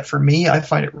it that for me, I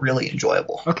find it really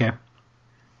enjoyable. Okay,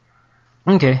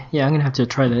 yeah, I'm going to have to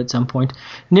try that at some point.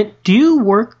 Nick, do you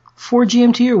work for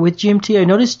GMT or with GMT? I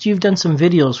noticed you've done some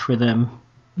videos for them.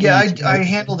 Yeah, I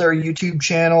handle their YouTube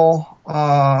channel.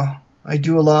 I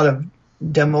do a lot of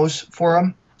demos for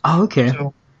them. Oh, okay.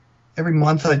 So every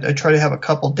month I try to have a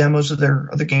couple demos of their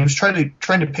games, trying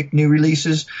to pick new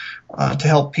releases to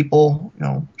help people,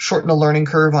 shorten the learning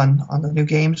curve on the new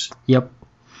games. Yep.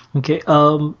 Okay.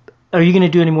 Are you going to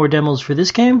do any more demos for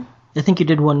this game? I think you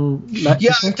did one. Yeah,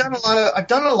 I've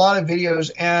done a lot of videos,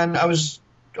 and I was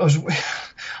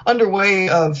underway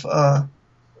of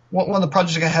one of the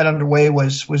projects I had underway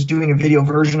was doing a video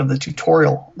version of the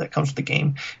tutorial that comes with the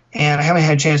game, and I haven't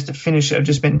had a chance to finish it. I've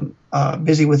just been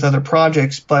busy with other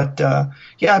projects, but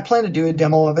yeah, I plan to do a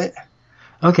demo of it.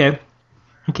 Okay,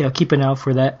 I'll keep an eye out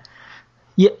for that.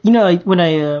 Yeah, when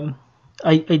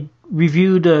I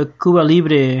reviewed Cuba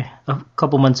Libre a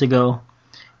couple months ago,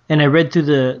 and I read through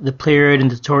the player aid and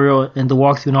tutorial and the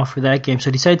walkthrough and all for that game, so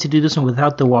I decided to do this one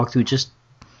without the walkthrough just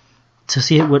to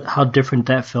see how different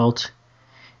that felt.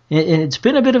 And it's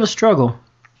been a bit of a struggle,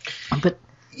 but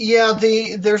yeah,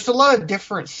 there's a lot of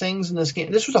different things in this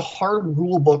game. This was a hard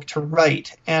rule book to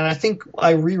write, and I think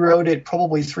I rewrote it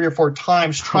probably 3 or 4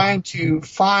 times trying to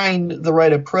find the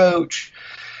right approach.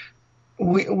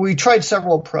 We tried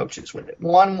several approaches with it.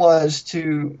 One was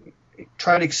to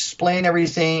try to explain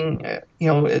everything,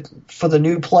 for the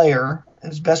new player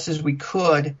as best as we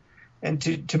could, and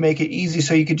to make it easy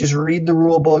so you could just read the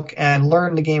rule book and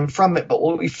learn the game from it. But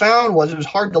what we found was it was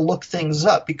hard to look things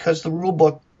up because the rule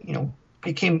book,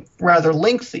 became rather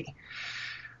lengthy.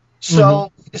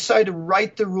 So we decided to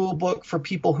write the rule book for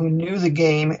people who knew the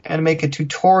game and make a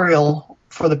tutorial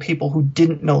for the people who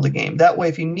didn't know the game. That way,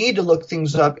 if you need to look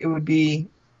things up, it would be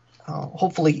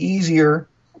hopefully easier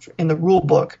in the rule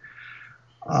book.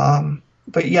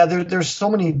 But yeah, there's so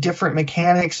many different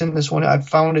mechanics in this one. I've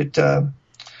found it to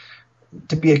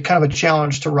be a kind of a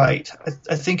challenge to write.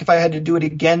 I think if I had to do it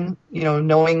again,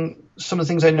 knowing some of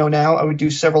the things I know now, I would do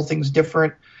several things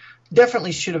different.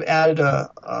 Definitely should have added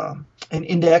an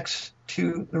index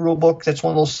to the rule book. That's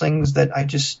one of those things that I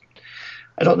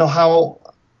don't know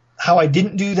how I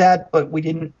didn't do that, but we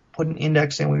didn't put an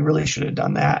index in. We really should have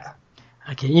done that.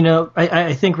 Okay,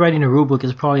 I think writing a rule book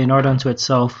is probably an art unto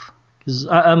itself. Because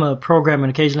I'm a programmer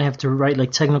and occasionally have to write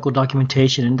like technical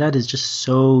documentation, and that is just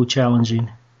so challenging.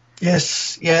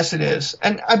 Yes, it is.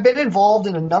 And I've been involved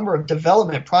in a number of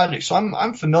development projects, so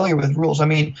I'm familiar with rules. I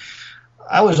mean,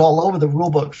 I was all over the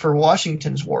rule book for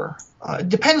Washington's War. It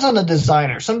depends on the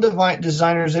designer. Some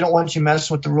designers, they don't want you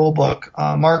messing with the rule book.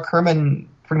 Mark Herman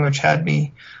pretty much had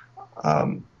me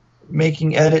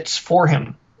making edits for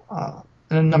him on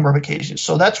a number of occasions.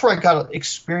 So that's where I got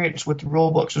experience with the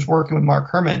rule books, was working with Mark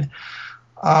Herman.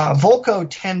 Volko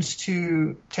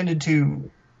tended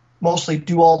to mostly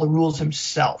do all the rules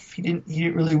himself. He didn't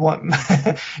really want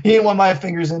he didn't want my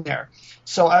fingers in there.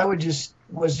 So I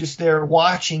was just there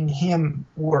watching him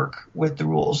work with the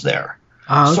rules there.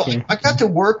 Okay. So I got to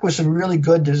work with some really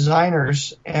good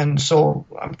designers, and so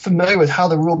I'm familiar with how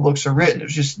the rule books are written. It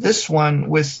was just this one,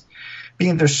 with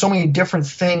being there's so many different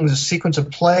things, the sequence of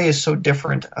play is so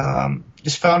different.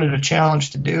 Just found it a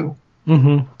challenge to do.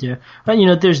 Yeah,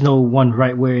 but there's no one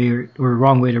right way or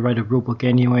wrong way to write a rule book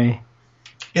anyway.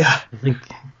 Yeah, I think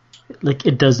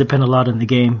it does depend a lot on the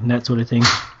game and that sort of thing.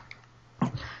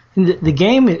 The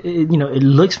game, it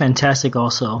looks fantastic.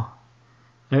 Also,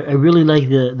 I really like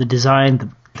the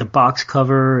design, the box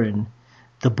cover, and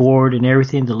the board and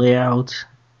everything, the layout.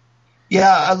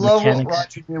 Yeah, I love what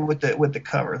Roger did with the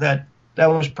cover. That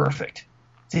was perfect.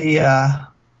 The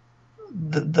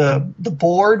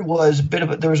board was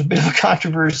there was a bit of a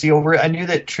controversy over it. I knew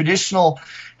that traditional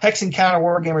Hex Encounter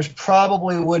wargamers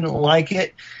probably wouldn't like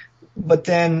it, but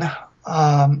then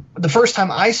the first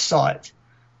time I saw it,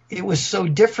 it was so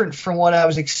different from what I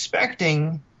was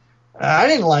expecting. I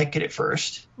didn't like it at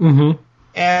first.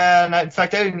 And in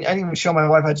fact, I didn't even show my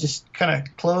wife. I just kind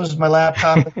of closed my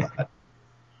laptop and thought,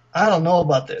 I don't know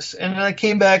about this. And then I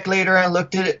came back later and I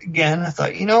looked at it again. I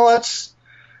thought, it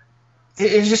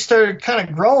just started kind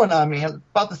of growing on me.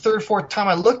 About the third, fourth time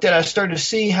I looked at it, I started to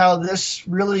see how this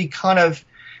really kind of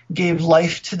gave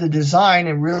life to the design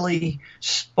and really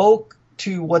spoke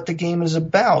to what the game is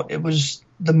about.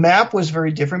 The map was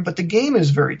very different, but the game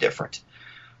is very different.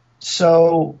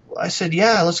 So I said,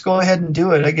 yeah, let's go ahead and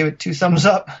do it. I gave it 2 thumbs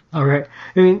up. All right.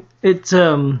 I mean, it's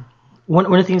one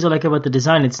of the things I like about the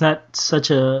design, it's not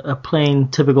such a plain,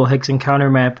 typical Hex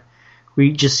Encounter map where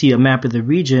you just see a map of the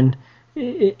region.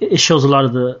 It shows a lot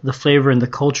of the flavor and the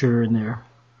culture in there.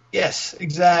 Yes,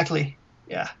 exactly.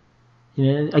 Yeah.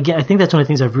 Again, I think that's one of the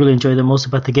things I've really enjoyed the most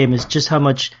about the game is just how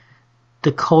much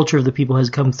the culture of the people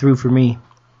has come through for me.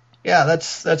 Yeah,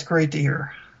 that's great to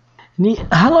hear.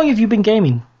 How long have you been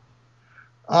gaming?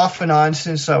 Off and on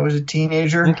since I was a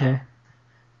teenager. Okay.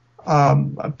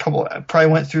 I probably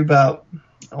went through about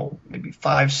maybe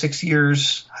 5-6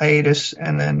 years hiatus,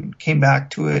 and then came back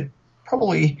to it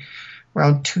probably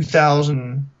around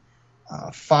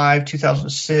 2005,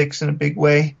 2006 in a big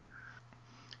way.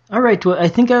 All right. Well, I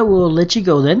think I will let you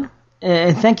go then.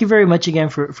 And thank you very much again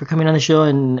for coming on the show,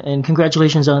 and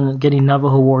congratulations on getting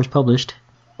Navajo Wars published.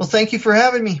 Well, thank you for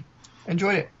having me.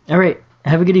 Enjoyed it. All right.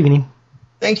 Have a good evening.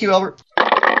 Thank you, Albert.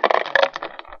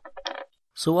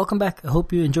 So welcome back. I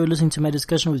hope you enjoyed listening to my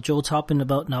discussion with Joel Toppin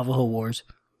about Navajo Wars.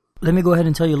 Let me go ahead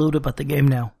and tell you a little bit about the game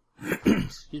now.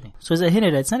 Excuse me. So as I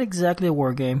hinted at, it's not exactly a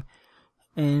war game,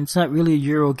 and it's not really a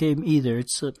Euro game either.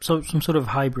 It's some sort of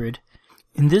hybrid.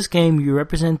 In this game, you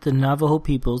represent the Navajo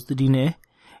peoples, the Diné,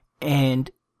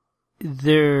 and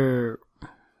their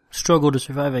struggle to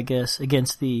survive, I guess,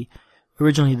 against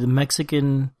originally the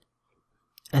Mexican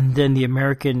and then the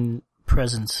American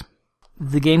presence.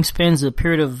 The game spans a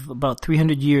period of about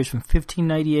 300 years from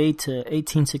 1598 to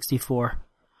 1864.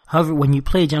 However, when you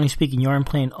play, generally speaking, you aren't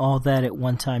playing all that at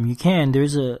one time. You can.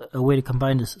 There's a way to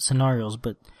combine the scenarios,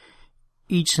 but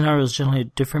each scenario is generally a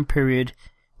different period,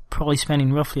 probably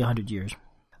spanning roughly 100 years.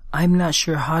 I'm not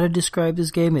sure how to describe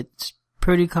this game. It's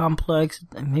pretty complex.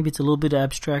 Maybe it's a little bit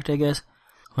abstract, I guess.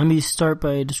 Let me start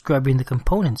by describing the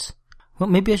components. Well,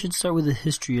 maybe I should start with the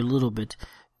history a little bit.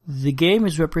 The game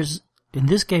is in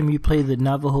this game you play the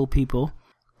Navajo people.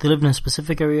 They lived in a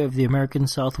specific area of the American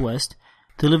Southwest.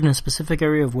 They lived in a specific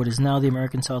area of what is now the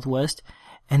American Southwest,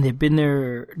 and they've been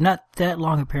there not that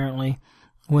long apparently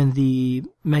when the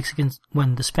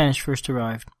Spanish first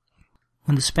arrived.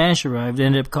 When the Spanish arrived, it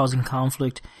ended up causing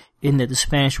conflict in that the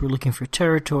Spanish were looking for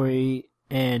territory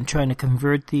and trying to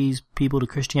convert these people to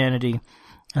Christianity,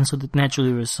 and so that naturally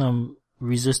there was some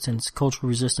resistance, cultural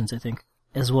resistance, I think,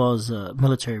 as well as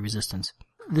military resistance.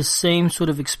 The same sort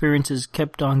of experiences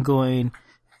kept on going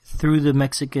through the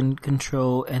Mexican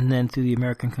control and then through the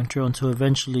American control until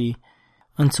basically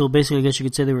I guess you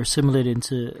could say they were assimilated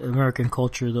into American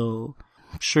culture, though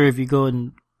I'm sure if you go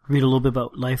and read a little bit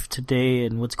about life today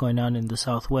and what's going on in the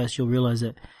Southwest, you'll realize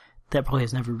that probably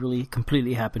has never really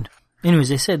completely happened.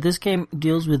 Anyways, I said this game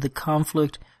deals with the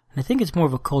conflict, and I think it's more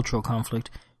of a cultural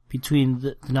conflict between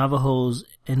the Navajos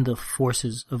and the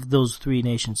forces of those three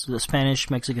nations, the Spanish,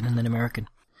 Mexican, and then American.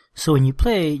 So when you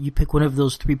play, you pick one of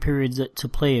those three periods to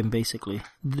play in, basically,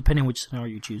 depending on which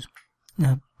scenario you choose.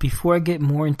 Now, before I get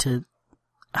more into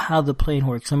how the playing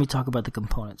works, let me talk about the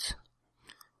components.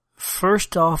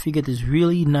 First off, you get this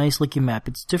really nice looking map.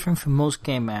 It's different from most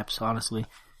game maps, honestly,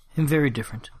 and very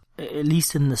different, at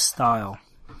least in the style.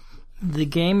 The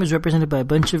game is represented by a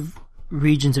bunch of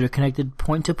regions that are connected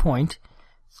point to point.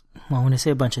 Well, when I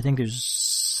say a bunch, I think there's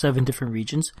 7 different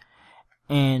regions,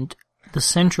 and the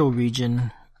central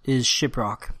region is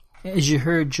Shiprock. As you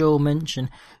heard Joe mention,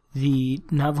 the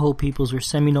Navajo peoples were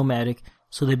semi-nomadic,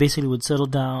 so they basically would settle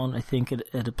down, I think,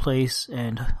 at a place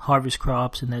and harvest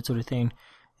crops and that sort of thing,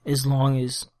 as long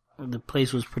as the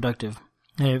place was productive.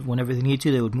 And whenever they needed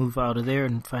to, they would move out of there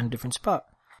and find a different spot.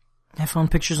 I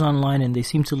found pictures online, and they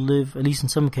seem to live, at least in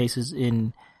some cases,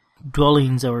 in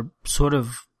dwellings that were sort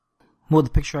of, well, the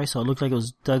picture I saw looked like it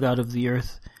was dug out of the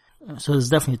earth, so it's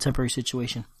definitely a temporary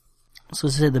situation. So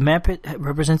as I said, the map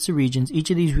represents the regions. Each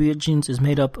of these regions is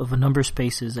made up of a number of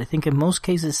spaces. I think in most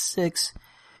cases 6.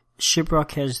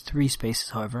 Shiprock has 3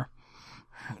 spaces, however.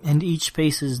 And each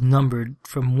space is numbered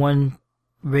from 1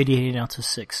 radiating out to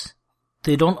 6.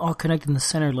 They don't all connect in the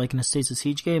center like in a States of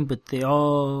Siege game, but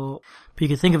you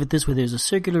can think of it this way. There's a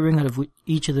circular ring out of which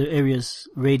each of the areas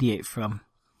radiate from.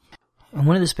 And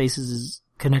one of the spaces is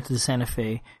connected to Santa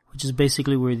Fe, which is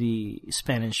basically where the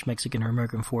Spanish, Mexican, or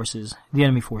American forces, the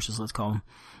enemy forces, let's call them,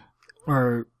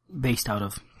 are based out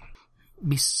of.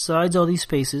 Besides all these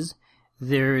spaces,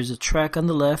 there is a track on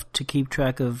the left to keep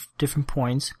track of different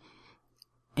points,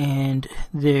 and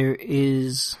there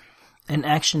is an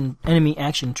enemy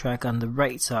action track on the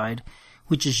right side,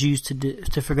 which is used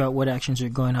to figure out what actions are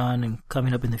going on and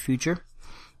coming up in the future.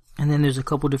 And then there's a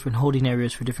couple different holding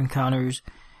areas for different counters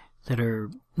that are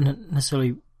not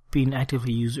necessarily being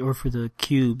actively used, or for the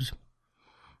cubes,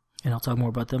 and I'll talk more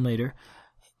about them later.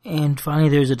 And finally,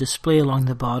 there's a display along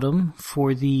the bottom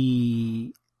for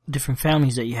the different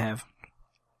families that you have.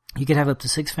 You can have up to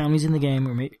 6 families in the game,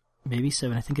 or maybe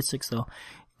 7, I think it's 6 though,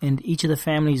 and each of the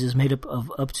families is made up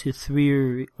of up to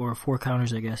 3 or 4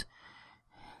 counters, I guess.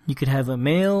 You could have a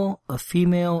male, a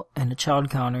female, and a child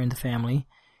counter in the family,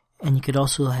 and you could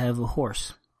also have a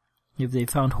horse. If they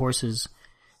found horses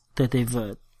that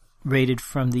they've raided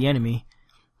from the enemy,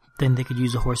 then they could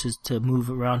use the horses to move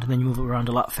around, and then you move around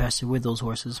a lot faster with those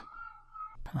horses.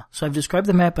 So I've described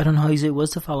the map. I don't know how easy it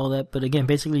was to follow that, but again,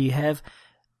 basically you have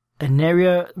an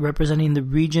area representing the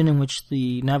region in which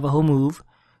the Navajo move.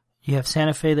 You have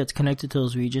Santa Fe that's connected to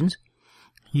those regions.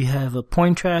 You have a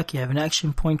point track, you have an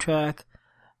action point track,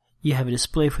 you have a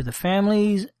display for the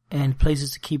families, and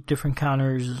places to keep different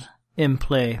counters in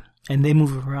play. And they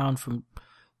move around from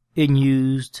in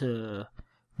use to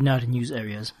not in use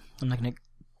areas. I'm not going to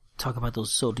talk about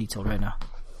those so detailed right now.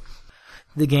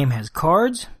 The game has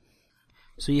cards.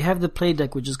 So you have the play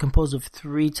deck, which is composed of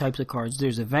 3 types of cards.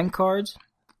 There's event cards,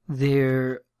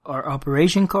 there are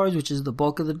operation cards, which is the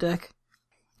bulk of the deck,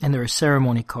 and there are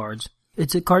ceremony cards.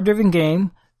 It's a card-driven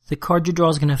game. The card you draw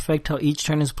is going to affect how each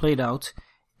turn is played out.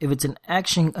 If it's an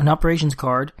operations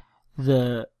card,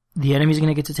 the enemy is going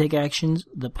to get to take actions,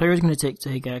 the player is going to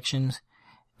take actions,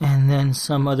 and then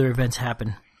some other events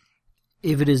happen.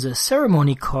 If it is a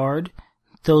ceremony card,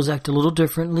 those act a little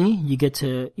differently. You get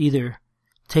to either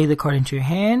take the card into your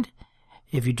hand.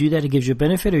 If you do that, it gives you a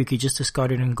benefit, or you could just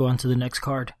discard it and go on to the next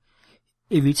card.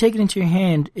 If you take it into your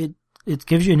hand, it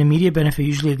gives you an immediate benefit,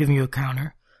 usually giving you a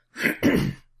counter.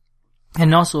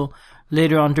 And also,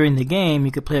 later on during the game,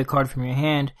 you could play a card from your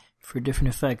hand for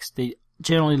different effects. They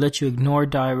generally let you ignore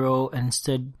die roll and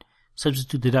instead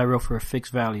substitute the die roll for a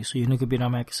fixed value. So it could be an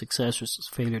automatic success or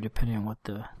failure depending on what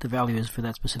the value is for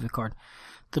that specific card.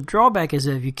 The drawback is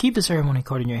that if you keep the ceremony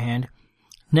card in your hand,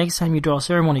 next time you draw a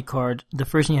ceremony card, the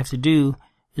first thing you have to do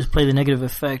is play the negative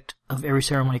effect of every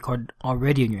ceremony card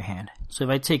already in your hand. So if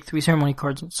I take a ceremony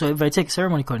card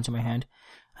into my hand,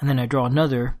 and then I draw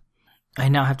another, I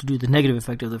now have to do the negative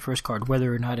effect of the first card,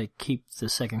 whether or not I keep the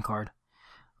second card.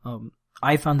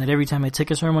 I found that every time I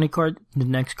take a ceremony card, the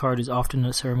next card is often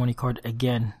a ceremony card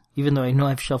again. Even though I know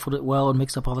I've shuffled it well and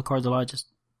mixed up all the cards a lot, just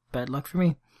bad luck for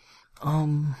me.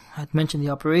 I'd mentioned the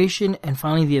operation, and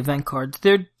finally the event cards.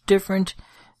 They're different.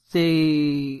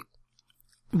 They're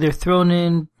thrown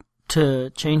in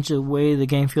to change the way the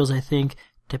game feels, I think,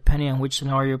 depending on which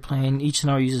scenario you're playing. Each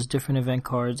scenario uses different event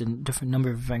cards and different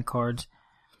number of event cards.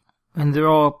 And they're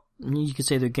all, you could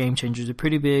say they're game changers. They're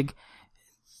pretty big.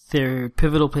 They're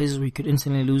pivotal places where you could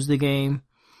instantly lose the game.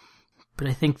 But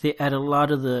I think they add a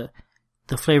lot of the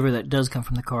flavor that does come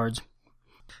from the cards.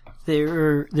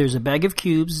 There's a bag of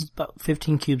cubes, about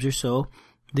 15 cubes or so.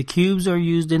 The cubes are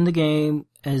used in the game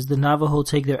as the Navajo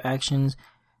take their actions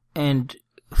and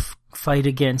fight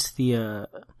against the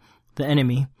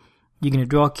enemy. You're going to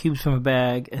draw cubes from a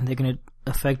bag, and they're going to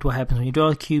affect what happens when you draw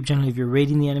a cube. Generally, if you're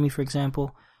raiding the enemy, for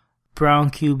example, brown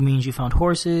cube means you found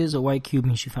horses, a white cube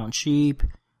means you found sheep.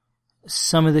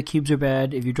 Some of the cubes are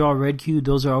bad. If you draw a red cube,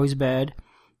 those are always bad.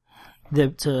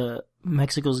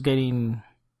 Mexico's getting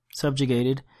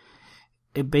subjugated.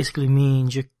 It basically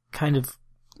means the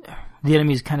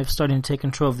enemy is kind of starting to take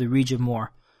control of the region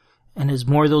more. And as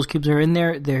more of those cubes are in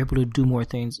there, they're able to do more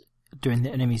things during the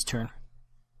enemy's turn.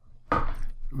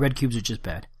 Red cubes are just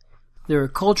bad. There are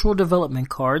cultural development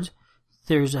cards.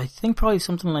 There's, I think, probably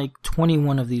something like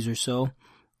 21 of these or so.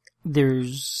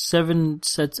 There's 7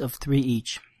 sets of 3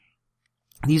 each.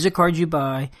 These are cards you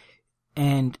buy,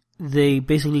 and they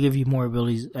basically give you more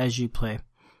abilities as you play.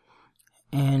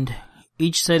 And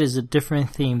each set is a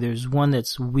different theme. There's one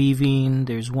that's weaving.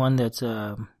 There's one that's,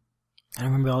 I don't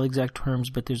remember all the exact terms,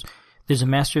 but there's a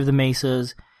Master of the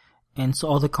Mesas. And so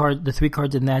all the 3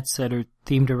 cards in that set are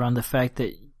themed around the fact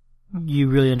that you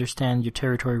really understand your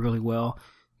territory really well.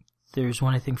 There's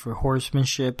one, I think, for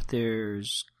horsemanship.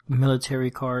 There's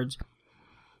military cards.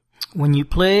 When you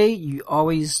play, you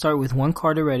always start with 1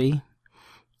 card already.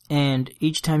 And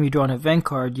each time you draw an event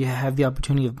card, you have the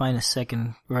opportunity of buying a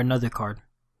second or another card.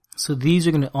 So these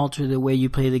are going to alter the way you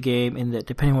play the game, and that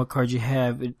depending on what cards you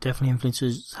have, it definitely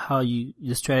influences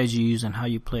the strategy you use and how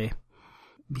you play.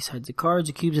 Besides the cards,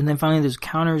 the cubes, and then finally there's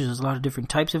counters. There's a lot of different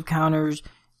types of counters.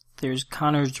 There's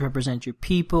counters to represent your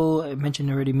people. I mentioned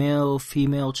already male,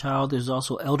 female, child. There's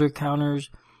also elder counters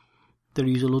that are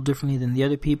used a little differently than the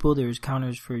other people. There's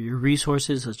counters for your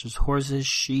resources, such as horses,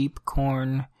 sheep,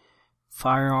 corn,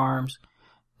 firearms.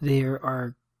 There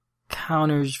are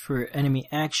counters for enemy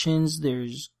actions.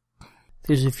 There's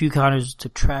a few counters to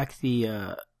track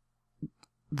the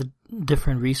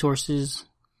different resources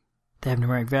that have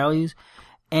numeric values.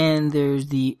 And there's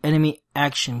the enemy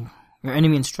action, or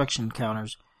enemy instruction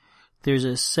counters. There's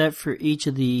a set for each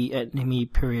of the enemy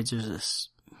periods. There's a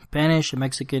Spanish, a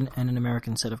Mexican, and an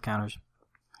American set of counters.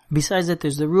 Besides that,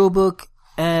 there's the rule book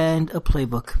and a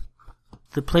playbook.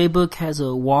 The playbook has a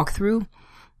walkthrough.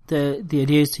 The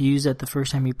idea is to use that the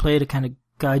first time you play to kind of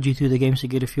guide you through the game so you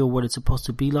get a feel what it's supposed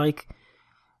to be like.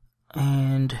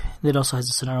 And it also has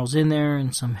the scenarios in there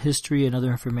and some history and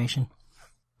other information.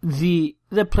 The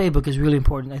playbook is really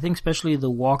important. I think especially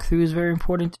the walkthrough is very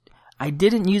important. I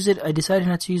didn't use it. I decided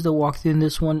not to use the walkthrough in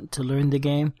this one to learn the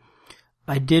game.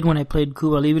 I did when I played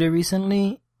Cuba Libre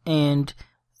recently, and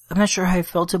I'm not sure how I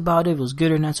felt about it. If it was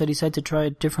good or not, so I decided to try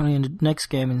it differently in the next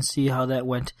game and see how that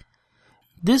went.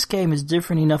 This game is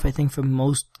different enough, I think, from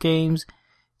most games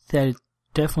that it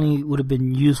definitely would have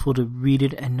been useful to read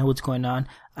it and know what's going on.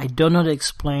 I don't know that it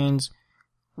explains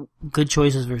good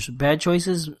choices versus bad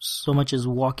choices so much as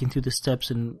walking through the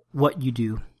steps and what you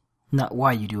do, not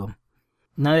why you do them.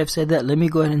 Now that I've said that, let me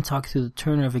go ahead and talk through the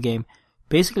turn of a game.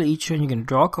 Basically, each turn you're going to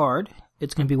draw a card.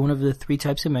 It's going to be one of the 3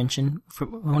 types I mentioned,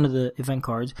 from one of the event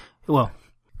cards. Well,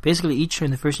 basically each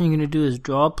turn, the first thing you're going to do is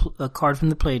draw a card from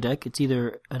the play deck. It's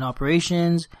either an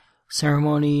operations,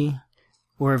 ceremony,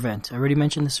 or event. I already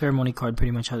mentioned the ceremony card,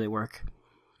 pretty much how they work.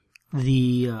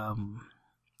 The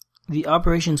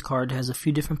operations card has a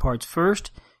few different parts.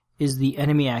 First is the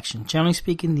enemy action. Generally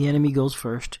speaking, the enemy goes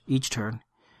first each turn.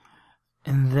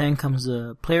 And then comes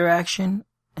the player action,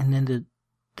 and then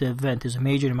the event. There's a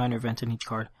major and a minor event in each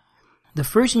card. The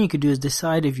first thing you could do is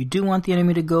decide if you do want the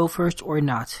enemy to go first or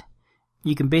not.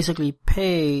 You can basically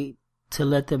pay to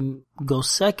let them go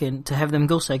second, to have them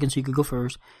go second so you could go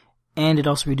first, and it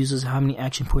also reduces how many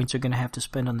action points you're going to have to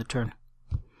spend on the turn.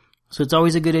 So it's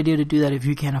always a good idea to do that if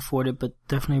you can't afford it, but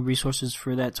definitely resources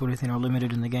for that sort of thing are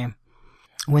limited in the game.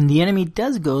 When the enemy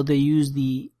does go, they use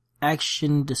the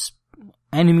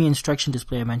enemy instruction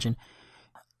display I mentioned.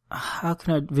 How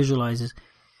can I visualize this?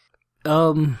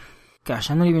 Gosh,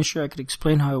 I'm not even sure I could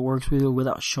explain how it works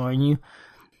without showing you.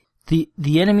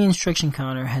 The enemy instruction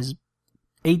counter has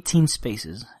 18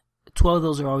 spaces. 12 of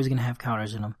those are always going to have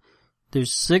counters in them.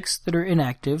 There's 6 that are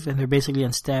inactive, and they're basically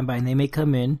on standby, and they may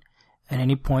come in at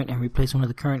any point and replace one of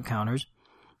the current counters.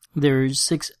 There's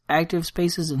 6 active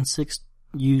spaces and 6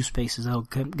 used spaces that'll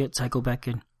get cycled back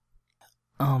in.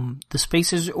 The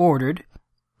spaces are ordered,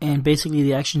 and basically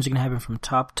the actions are going to happen from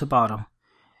top to bottom.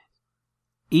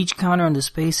 Each counter on the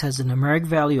space has a numeric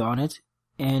value on it,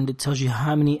 and it tells you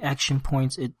how many action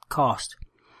points it cost.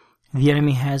 The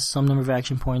enemy has some number of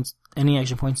action points. Any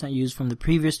action points not used from the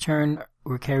previous turn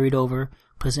were carried over,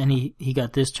 plus any he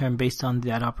got this turn based on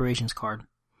that operations card.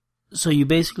 So you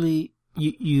basically,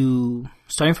 you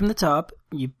starting from the top,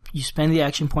 you spend the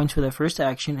action points for that first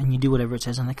action, and you do whatever it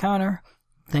says on the counter.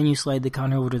 Then you slide the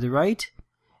counter over to the right,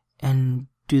 and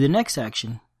do the next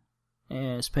action.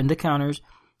 Spend the counters,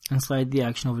 and slide the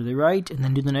action over to the right, and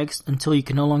then do the next until you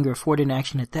can no longer afford an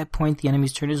action. At that point, the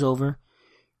enemy's turn is over.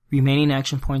 Remaining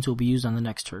action points will be used on the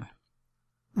next turn.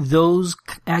 Those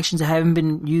actions that haven't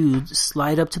been used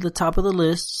slide up to the top of the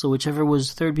list, so whichever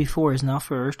was third before is now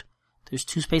first. There's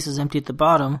 2 spaces empty at the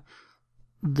bottom.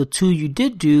 The 2 you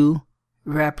did do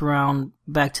wrap around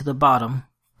back to the bottom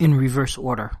in reverse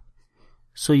order.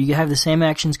 So you have the same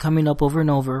actions coming up over and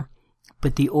over,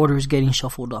 but the order is getting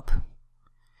shuffled up.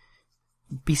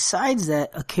 Besides that,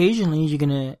 occasionally you're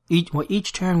gonna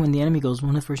each turn when the enemy goes,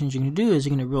 one of the first things you're gonna do is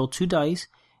you're gonna roll 2 dice,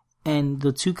 and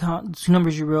the two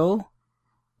numbers you roll,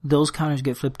 those counters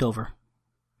get flipped over.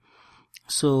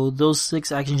 So those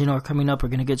 6 actions are coming up are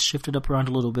gonna get shifted up around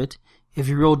a little bit. If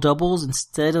you roll doubles,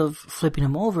 instead of flipping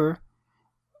them over,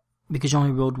 because you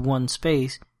only rolled 1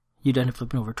 space, you'd end up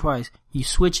flipping over twice. You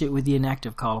switch it with the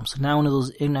inactive column. So now one of those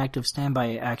inactive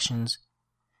standby actions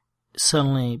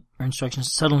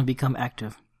instructions suddenly become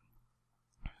active.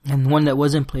 And one that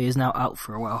was in play is now out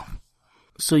for a while.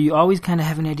 So you always kind of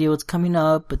have an idea what's coming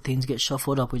up, but things get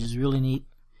shuffled up, which is really neat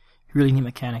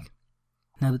mechanic.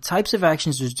 Now the types of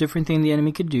actions, there's different things the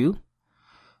enemy could do.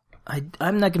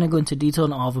 I'm not going to go into detail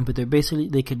on all of them, but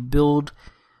they could build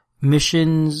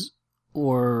missions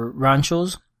or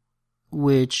ranchos,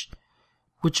 which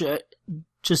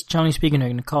just generally speaking are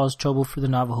going to cause trouble for the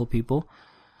Navajo people.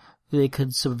 They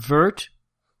could subvert.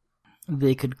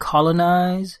 They could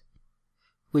colonize,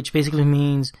 which basically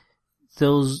means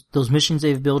those missions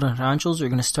they've built on ranchos are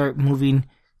going to start moving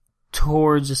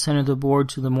towards the center of the board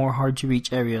to the more hard to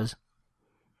reach areas.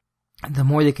 The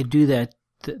more they could do that,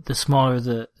 the smaller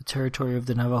the territory of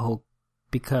the Navajo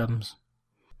becomes.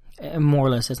 More or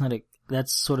less,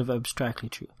 that's sort of abstractly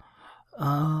true.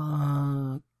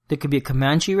 There could be a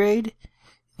Comanche raid,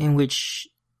 in which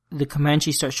the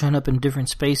Comanche start showing up in different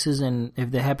spaces, and if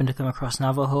they happen to come across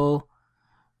Navajo,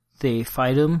 they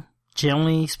fight them.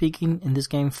 Generally speaking, in this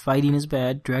game, fighting is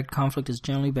bad. Direct conflict is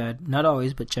generally bad. Not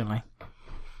always, but generally.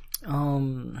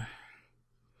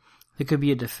 There could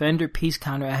be a defender peace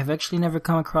counter. I have actually never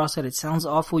come across that. It sounds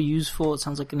awful useful. It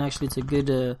sounds like it's a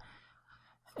good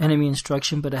enemy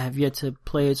instruction, but I have yet to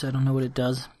play it, so I don't know what it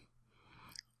does.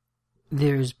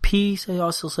 There's peace, I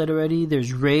also said already.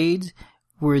 There's raids,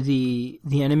 where the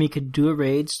enemy could do a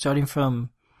raid starting from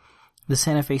the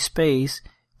Santa Fe space.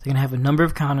 They're going to have a number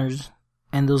of counters,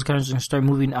 and those counters are going to start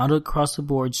moving out across the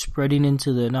board, spreading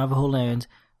into the Navajo land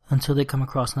until they come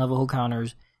across Navajo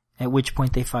counters, at which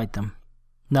point they fight them.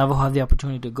 Navajo have the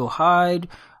opportunity to go hide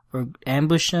or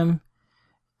ambush them.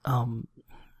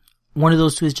 One of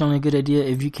those 2 is generally a good idea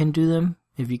if you can do them.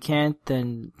 If you can't,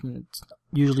 then it's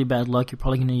usually bad luck. You're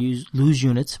probably going to lose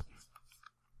units.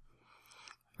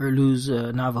 Or lose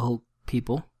Navajo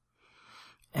people.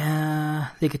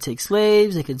 They could take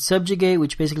slaves. They could subjugate,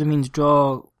 which basically means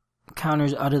draw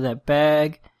counters out of that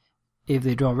bag. If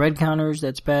they draw red counters,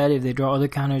 that's bad. If they draw other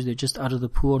counters, they're just out of the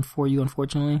pool for you,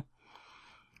 unfortunately.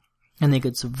 And they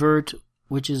could subvert,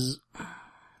 which is...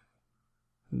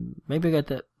 Maybe I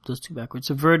got those 2 backwards.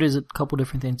 Subvert is a couple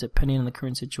different things depending on the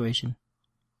current situation.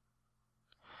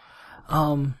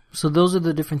 So those are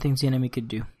the different things the enemy could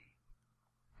do.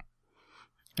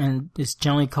 And it's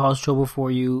generally cause trouble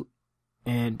for you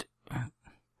and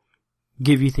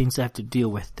give you things to have to deal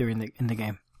with in the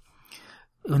game.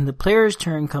 When the player's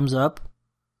turn comes up,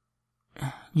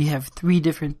 you have 3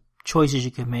 different choices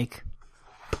you can make.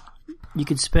 You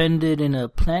could spend it in a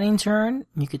planning turn,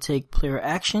 you could take player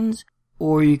actions,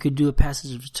 or you could do a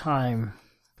passage of time.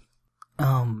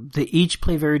 They each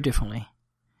play very differently.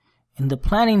 In the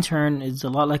planning turn, it's a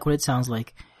lot like what it sounds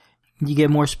like. You get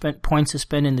more points to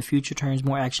spend in the future turns,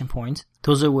 more action points.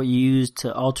 Those are what you use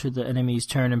to alter the enemy's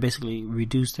turn and basically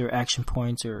reduce their action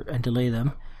points and delay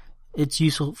them. It's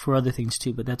useful for other things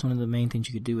too, but that's one of the main things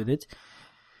you could do with it.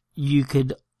 You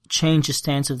could change the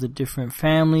stance of the different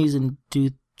families and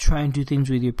try and do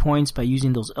things with your points by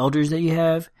using those elders that you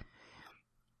have.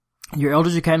 Your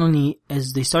elders are kind of neat.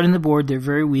 As they start in the board, they're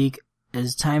very weak.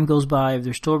 As time goes by, if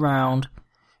they're still around,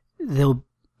 they'll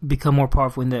become more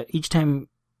powerful in that each time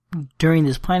during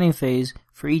this planning phase,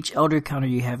 for each elder counter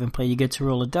you have in play, you get to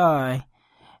roll a die,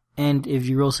 and if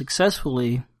you roll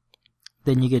successfully,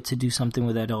 then you get to do something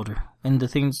with that elder. And the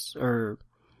things are,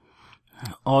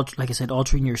 like I said,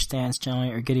 altering your stance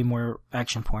generally or getting more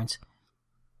action points.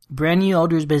 Brand new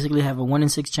elders basically have a 1 in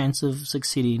 6 chance of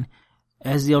succeeding.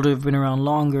 As the elder have been around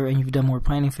longer and you've done more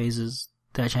planning phases,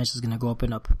 that chance is going to go up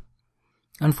and up.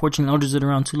 Unfortunately, elders that are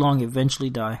around too long eventually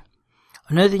die.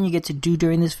 Another thing you get to do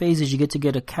during this phase is you get to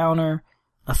get a counter,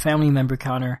 a family member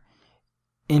counter,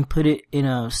 and put it in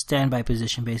a standby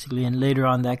position basically, and later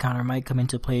on that counter might come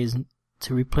into play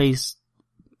to replace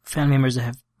family members that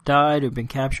have died or been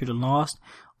captured and lost,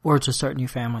 or to start new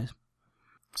families.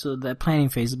 So that planning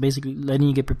phase is basically letting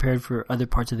you get prepared for other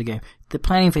parts of the game. The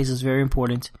planning phase is very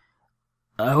important.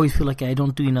 I always feel like I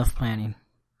don't do enough planning.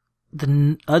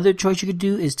 The other choice you could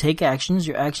do is take actions.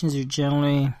 Your actions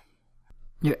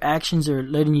are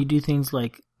letting you do things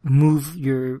like move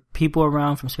your people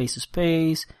around from space to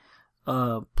space,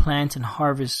 plant and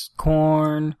harvest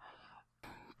corn,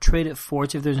 trade at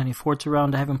forts if there's any forts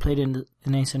around. I haven't played in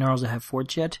any scenarios that have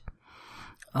forts yet.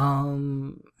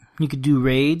 You could do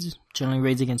raids, generally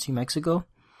raids against New Mexico.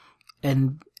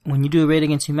 And when you do a raid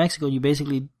against New Mexico, you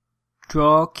basically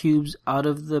draw cubes out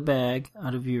of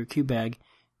your cube bag,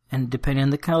 and depending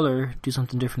on the color, do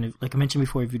something different. Like I mentioned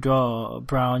before, if you draw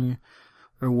brown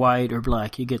or white or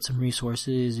black, you get some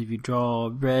resources. If you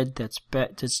draw red, that's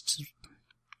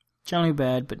generally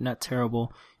bad, but not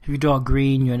terrible. If you draw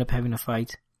green, you end up having a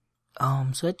fight.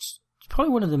 So that's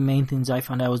probably one of the main things I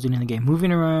found I was doing in the game.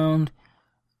 Moving around,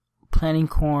 planting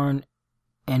corn,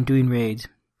 and doing raids.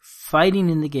 Fighting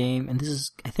in the game, and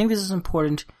I think this is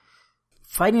important.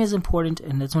 Fighting is important,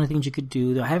 and that's one of the things you could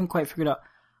do. Though I haven't quite figured out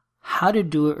how to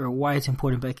do it or why it's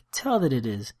important, but I can tell that it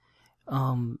is.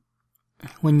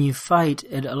 When you fight,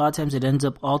 a lot of times it ends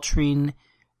up altering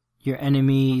your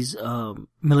enemy's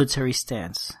military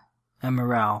stance and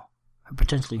morale, or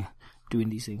potentially doing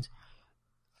these things.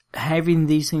 Having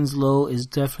these things low is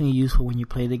definitely useful when you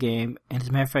play the game, and as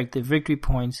a matter of fact, the victory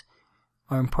points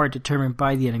are in part determined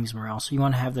by the enemy's morale, so you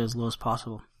want to have that as low as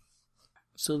possible.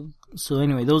 So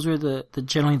anyway, those are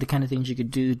generally the kind of things you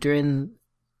could do during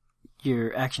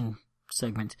your action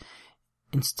segment.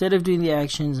 Instead of doing the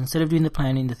actions, instead of doing the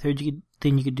planning, the third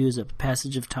thing you could do is a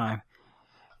passage of time.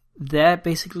 That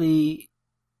basically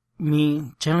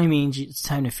generally means it's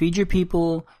time to feed your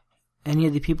people. Any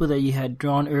of the people that you had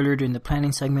drawn earlier during the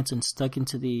planning segments and stuck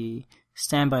into the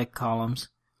standby columns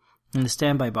and the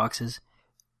standby boxes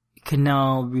can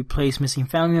now replace missing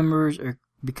family members or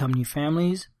become new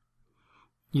families.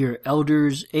 Your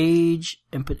elders age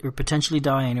or potentially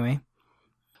die anyway.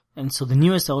 And so the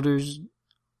newest elders,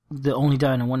 they only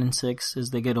die in a 1 in 6.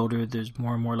 As they get older, there's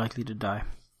more and more likely to die.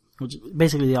 Which is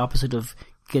basically the opposite of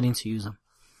getting to use them.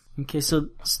 Okay, so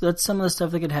that's some of the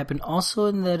stuff that could happen. Also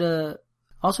in that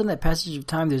passage of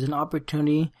time, there's an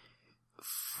opportunity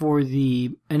for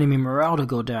the enemy morale to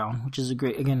go down, which is a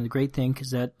great thing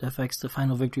because that affects the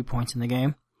final victory points in the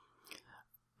game.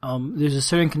 There's a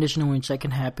certain condition in which that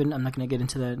can happen. I'm not going to get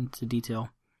into that into detail.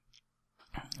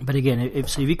 But again,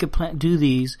 if you could do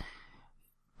these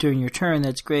during your turn,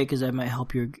 that's great because that might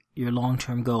help your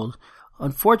long-term goals.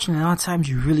 Unfortunately, a lot of times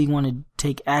you really want to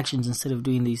take actions instead of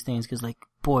doing these things because,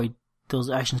 those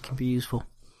actions can be useful.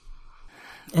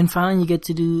 And finally, you get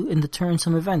to do in the turn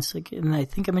some events. And I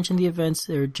think I mentioned the events.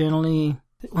 They're generally,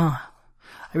 I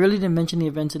really didn't mention the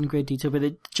events in great detail, but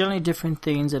they're generally different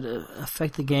things that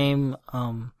affect the game.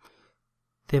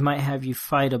 They might have you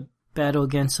fight a battle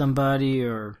against somebody,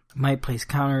 or might place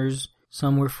counters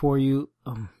somewhere for you.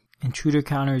 Intruder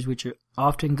counters, which are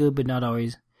often good, but not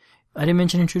always. I didn't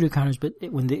mention intruder counters, but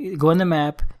when they go on the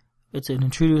map, it's an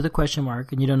intruder with a question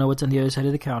mark, and you don't know what's on the other side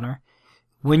of the counter.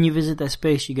 When you visit that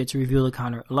space, you get to reveal the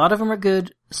counter. A lot of them are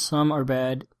good, some are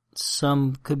bad,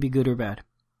 some could be good or bad.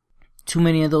 Too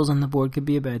many of those on the board could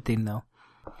be a bad thing, though.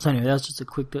 So anyway, that's just a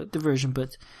quick diversion,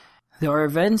 but there are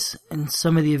events, and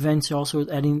some of the events are also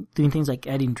doing things like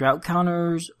adding drought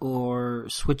counters or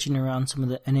switching around some of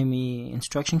the enemy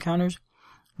instruction counters.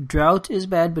 Drought is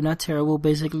bad, but not terrible.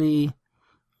 Basically,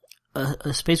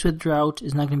 a space with drought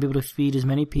is not going to be able to feed as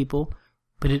many people,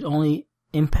 but it only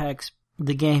impacts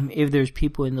the game if there's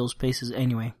people in those spaces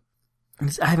anyway.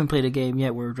 I haven't played a game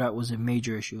yet where drought was a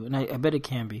major issue, and I bet it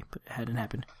can be, but it hadn't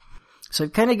happened. So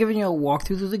I've kind of given you a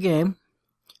walkthrough through the game.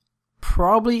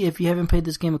 Probably, if you haven't played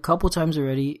this game a couple times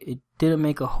already, it didn't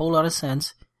make a whole lot of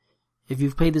sense. If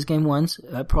you've played this game once,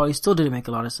 it probably still didn't make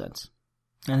a lot of sense.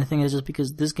 And the thing is just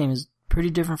because this game is pretty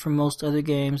different from most other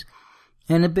games,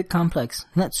 and a bit complex.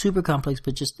 Not super complex,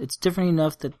 but just, it's different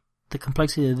enough that the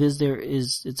complexity that is there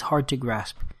it's hard to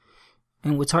grasp.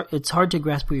 And it's hard to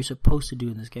grasp what you're supposed to do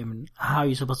in this game and how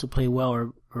you're supposed to play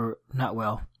well or not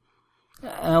well.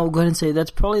 I'll go ahead and say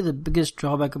that's probably the biggest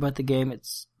drawback about the game.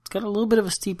 It's got a little bit of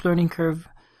a steep learning curve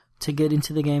to get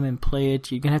into the game and play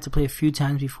it. You're going to have to play a few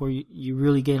times before you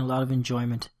really gain a lot of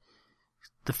enjoyment.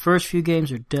 The first few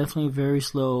games are definitely very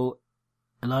slow.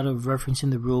 A lot of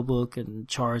referencing the rulebook and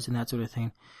charts and that sort of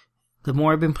thing. The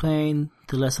more I've been playing,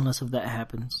 the less and less of that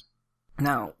happens.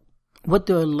 Now, what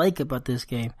do I like about this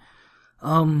game?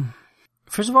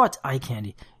 First of all, it's eye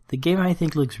candy. The game, I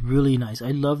think, looks really nice. I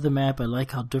love the map. I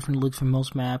like how different it looks from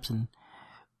most maps, and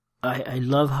I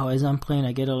love how as I'm playing,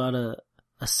 I get a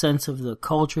sense of the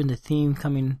culture and the theme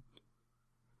coming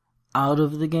out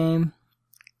of the game.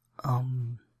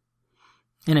 And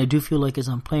I do feel like as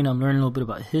I'm playing, I'm learning a little bit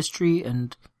about history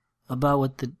and about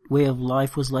what the way of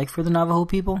life was like for the Navajo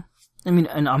people. I mean,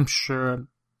 and I'm sure I'm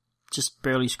just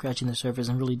barely scratching the surface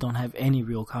and really don't have any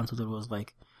real concept of what it was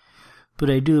like. But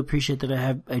I do appreciate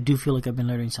that I do feel like I've been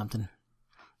learning something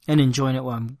and enjoying it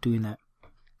while I'm doing that.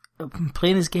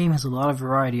 Playing this game has a lot of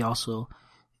variety also.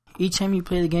 Each time you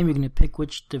play the game, you're going to pick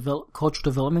which cultural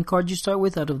development card you start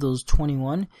with out of those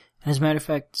 21. And as a matter of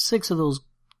fact, 6 of those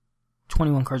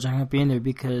 21 cards aren't going to be in there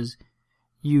because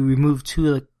you remove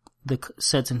 2 of the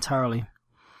sets entirely.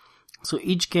 So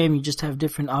each game, you just have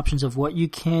different options of what you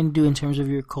can do in terms of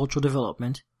your cultural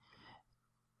development.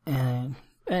 And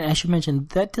I should mention,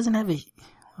 that doesn't have I'm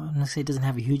going to say it doesn't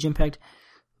have a huge impact,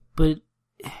 but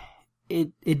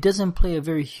it doesn't play a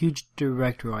very huge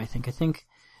direct role, I think. I think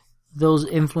those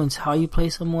influence how you play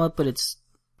somewhat, but it's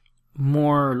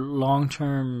more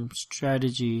long-term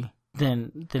strategy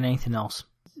than anything else.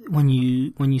 When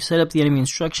you set up the enemy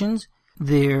instructions,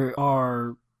 there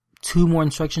are 2 more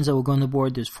instructions that will go on the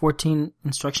board. There's 14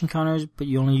 instruction counters, but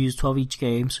you only use 12 each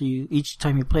game, so each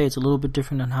time you play, it's a little bit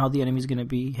different on how the enemy is going to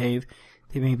behave.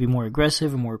 They may be more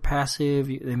aggressive or more passive.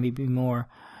 They may be more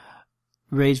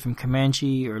raised from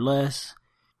Comanche or less.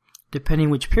 Depending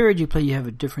which period you play, you have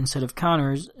a different set of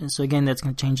counters. And so again, that's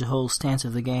going to change the whole stance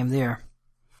of the game there.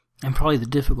 And probably the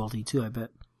difficulty too, I bet.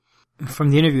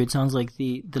 From the interview, it sounds like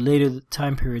the later the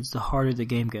time periods, the harder the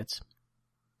game gets.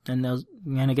 And I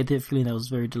get the feeling that was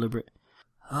very deliberate.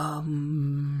 As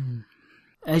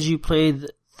you play,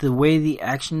 the way the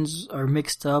actions are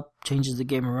mixed up changes the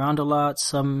game around a lot.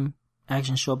 Some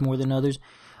actions show up more than others.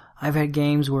 I've had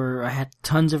games where I had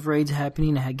tons of raids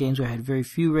happening. I had games where I had very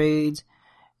few raids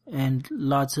and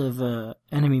lots of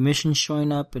enemy missions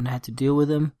showing up and I had to deal with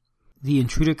them. The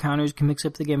intruder counters can mix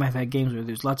up the game. I've had games where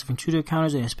there's lots of intruder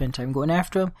counters and I spend time going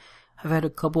after them. I've had a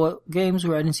couple of games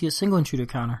where I didn't see a single intruder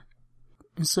counter.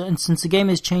 And since the game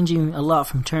is changing a lot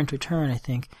from turn to turn, I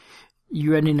think,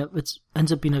 it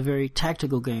ends up being a very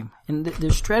tactical game. And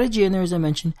there's strategy in there, as I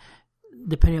mentioned,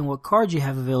 depending on what cards you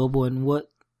have available and what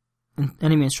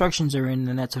enemy instructions are in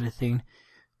and that sort of thing.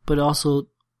 But also,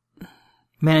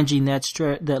 managing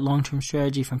that long-term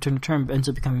strategy from turn to turn ends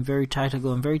up becoming very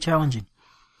tactical and very challenging.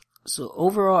 So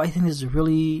overall, I think this is a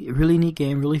really neat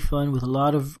game, really fun, with a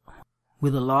lot of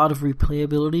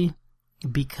replayability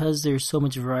because there's so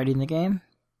much variety in the game.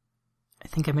 I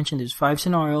think I mentioned there's 5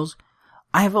 scenarios.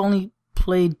 I have only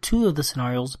played 2 of the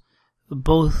scenarios,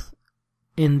 both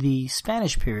in the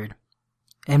Spanish period,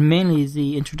 and mainly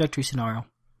the introductory scenario.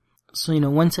 So,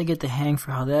 once I get the hang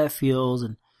for how that feels,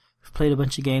 and I've played a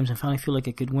bunch of games and finally feel like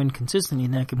I could win consistently,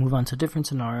 and then I could move on to a different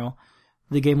scenario,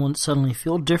 the game will suddenly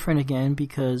feel different again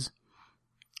because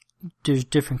there's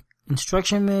different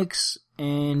instruction mix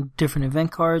and different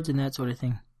event cards and that sort of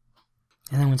thing.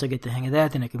 And then once I get the hang of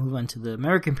that, then I can move on to the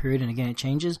American period, and again it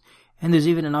changes. And there's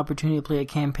even an opportunity to play a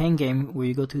campaign game where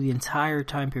you go through the entire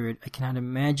time period. I cannot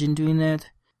imagine doing that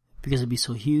because it'd be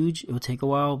so huge. It would take a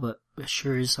while, but it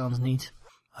sure sounds neat.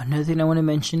 Another thing I want to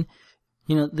mention,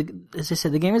 as I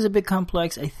said, the game is a bit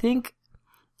complex. I think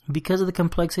because of the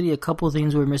complexity, a couple of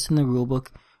things were missed in the rulebook.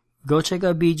 Go check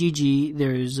out BGG.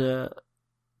 There's a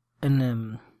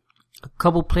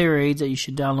couple player aids that you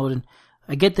should download, and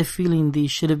I get the feeling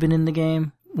these should have been in the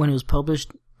game when it was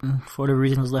published, and for whatever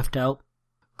reason it was left out.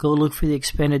 Go look for the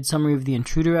expanded summary of the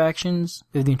intruder actions,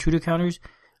 of the intruder counters.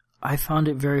 I found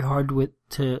it very hard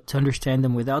to understand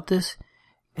them without this,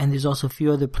 and there's also a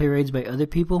few other play rates by other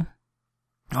people.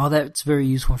 All that's very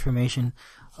useful information.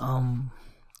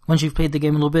 Once you've played the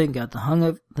game a little bit and got the hang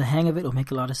of it, it'll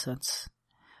make a lot of sense.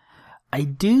 I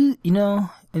do,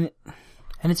 and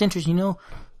it's interesting,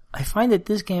 I find that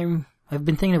this game, I've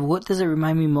been thinking of what does it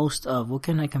remind me most of? What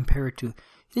can I compare it to? It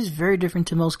is very different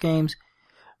to most games,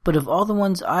 but of all the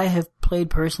ones I have played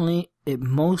personally, it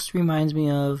most reminds me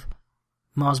of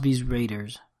Mosby's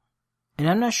Raiders. And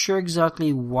I'm not sure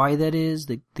exactly why that is.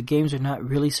 The games are not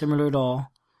really similar at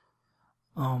all.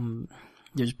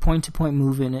 There's point-to-point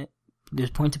movement in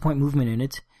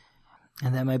it.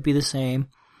 And that might be the same.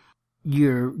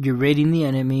 You're raiding the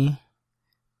enemy,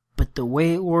 but the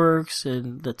way it works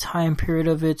and the time period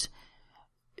of it,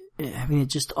 I mean,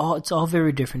 it's all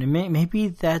very different. And maybe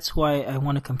that's why I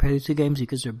want to compare the two games,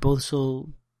 because they're both so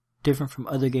different from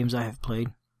other games I have played.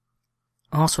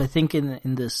 Also, I think in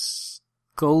the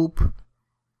scope,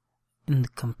 in the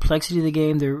complexity of the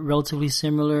game, they're relatively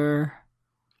similar.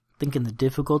 I think in the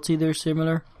difficulty, they're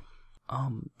similar.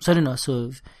 So I don't know.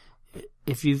 So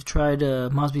if you've tried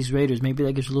Mosby's Raiders, maybe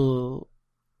that gives you a little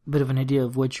bit of an idea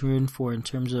of what you're in for in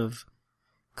terms of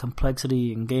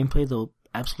complexity and gameplay, though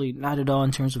absolutely not at all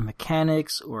in terms of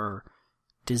mechanics or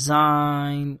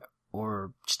design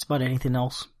or just about anything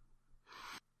else.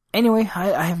 Anyway,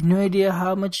 I have no idea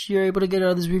how much you're able to get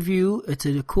out of this review. It's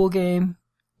a cool game.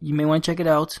 You may want to check it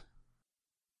out.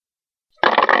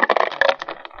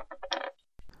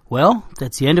 Well,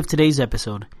 that's the end of today's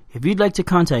episode. If you'd like to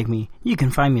contact me, you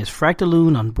can find me as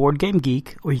Fractaloon on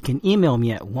BoardGameGeek, or you can email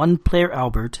me at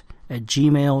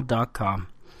oneplayeralbert@gmail.com.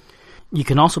 You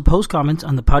can also post comments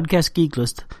on the Podcast Geek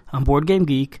list on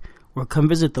BoardGameGeek, or come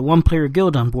visit the One Player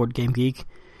Guild on BoardGameGeek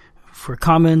for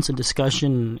comments and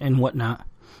discussion and whatnot.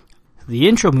 The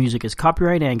intro music is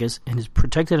copyright Angus and is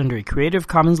protected under a Creative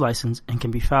Commons license and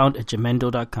can be found at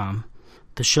jamendo.com.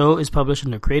 The show is published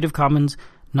under Creative Commons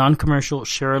Non-Commercial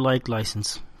Share-alike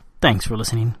license. Thanks for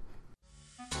listening.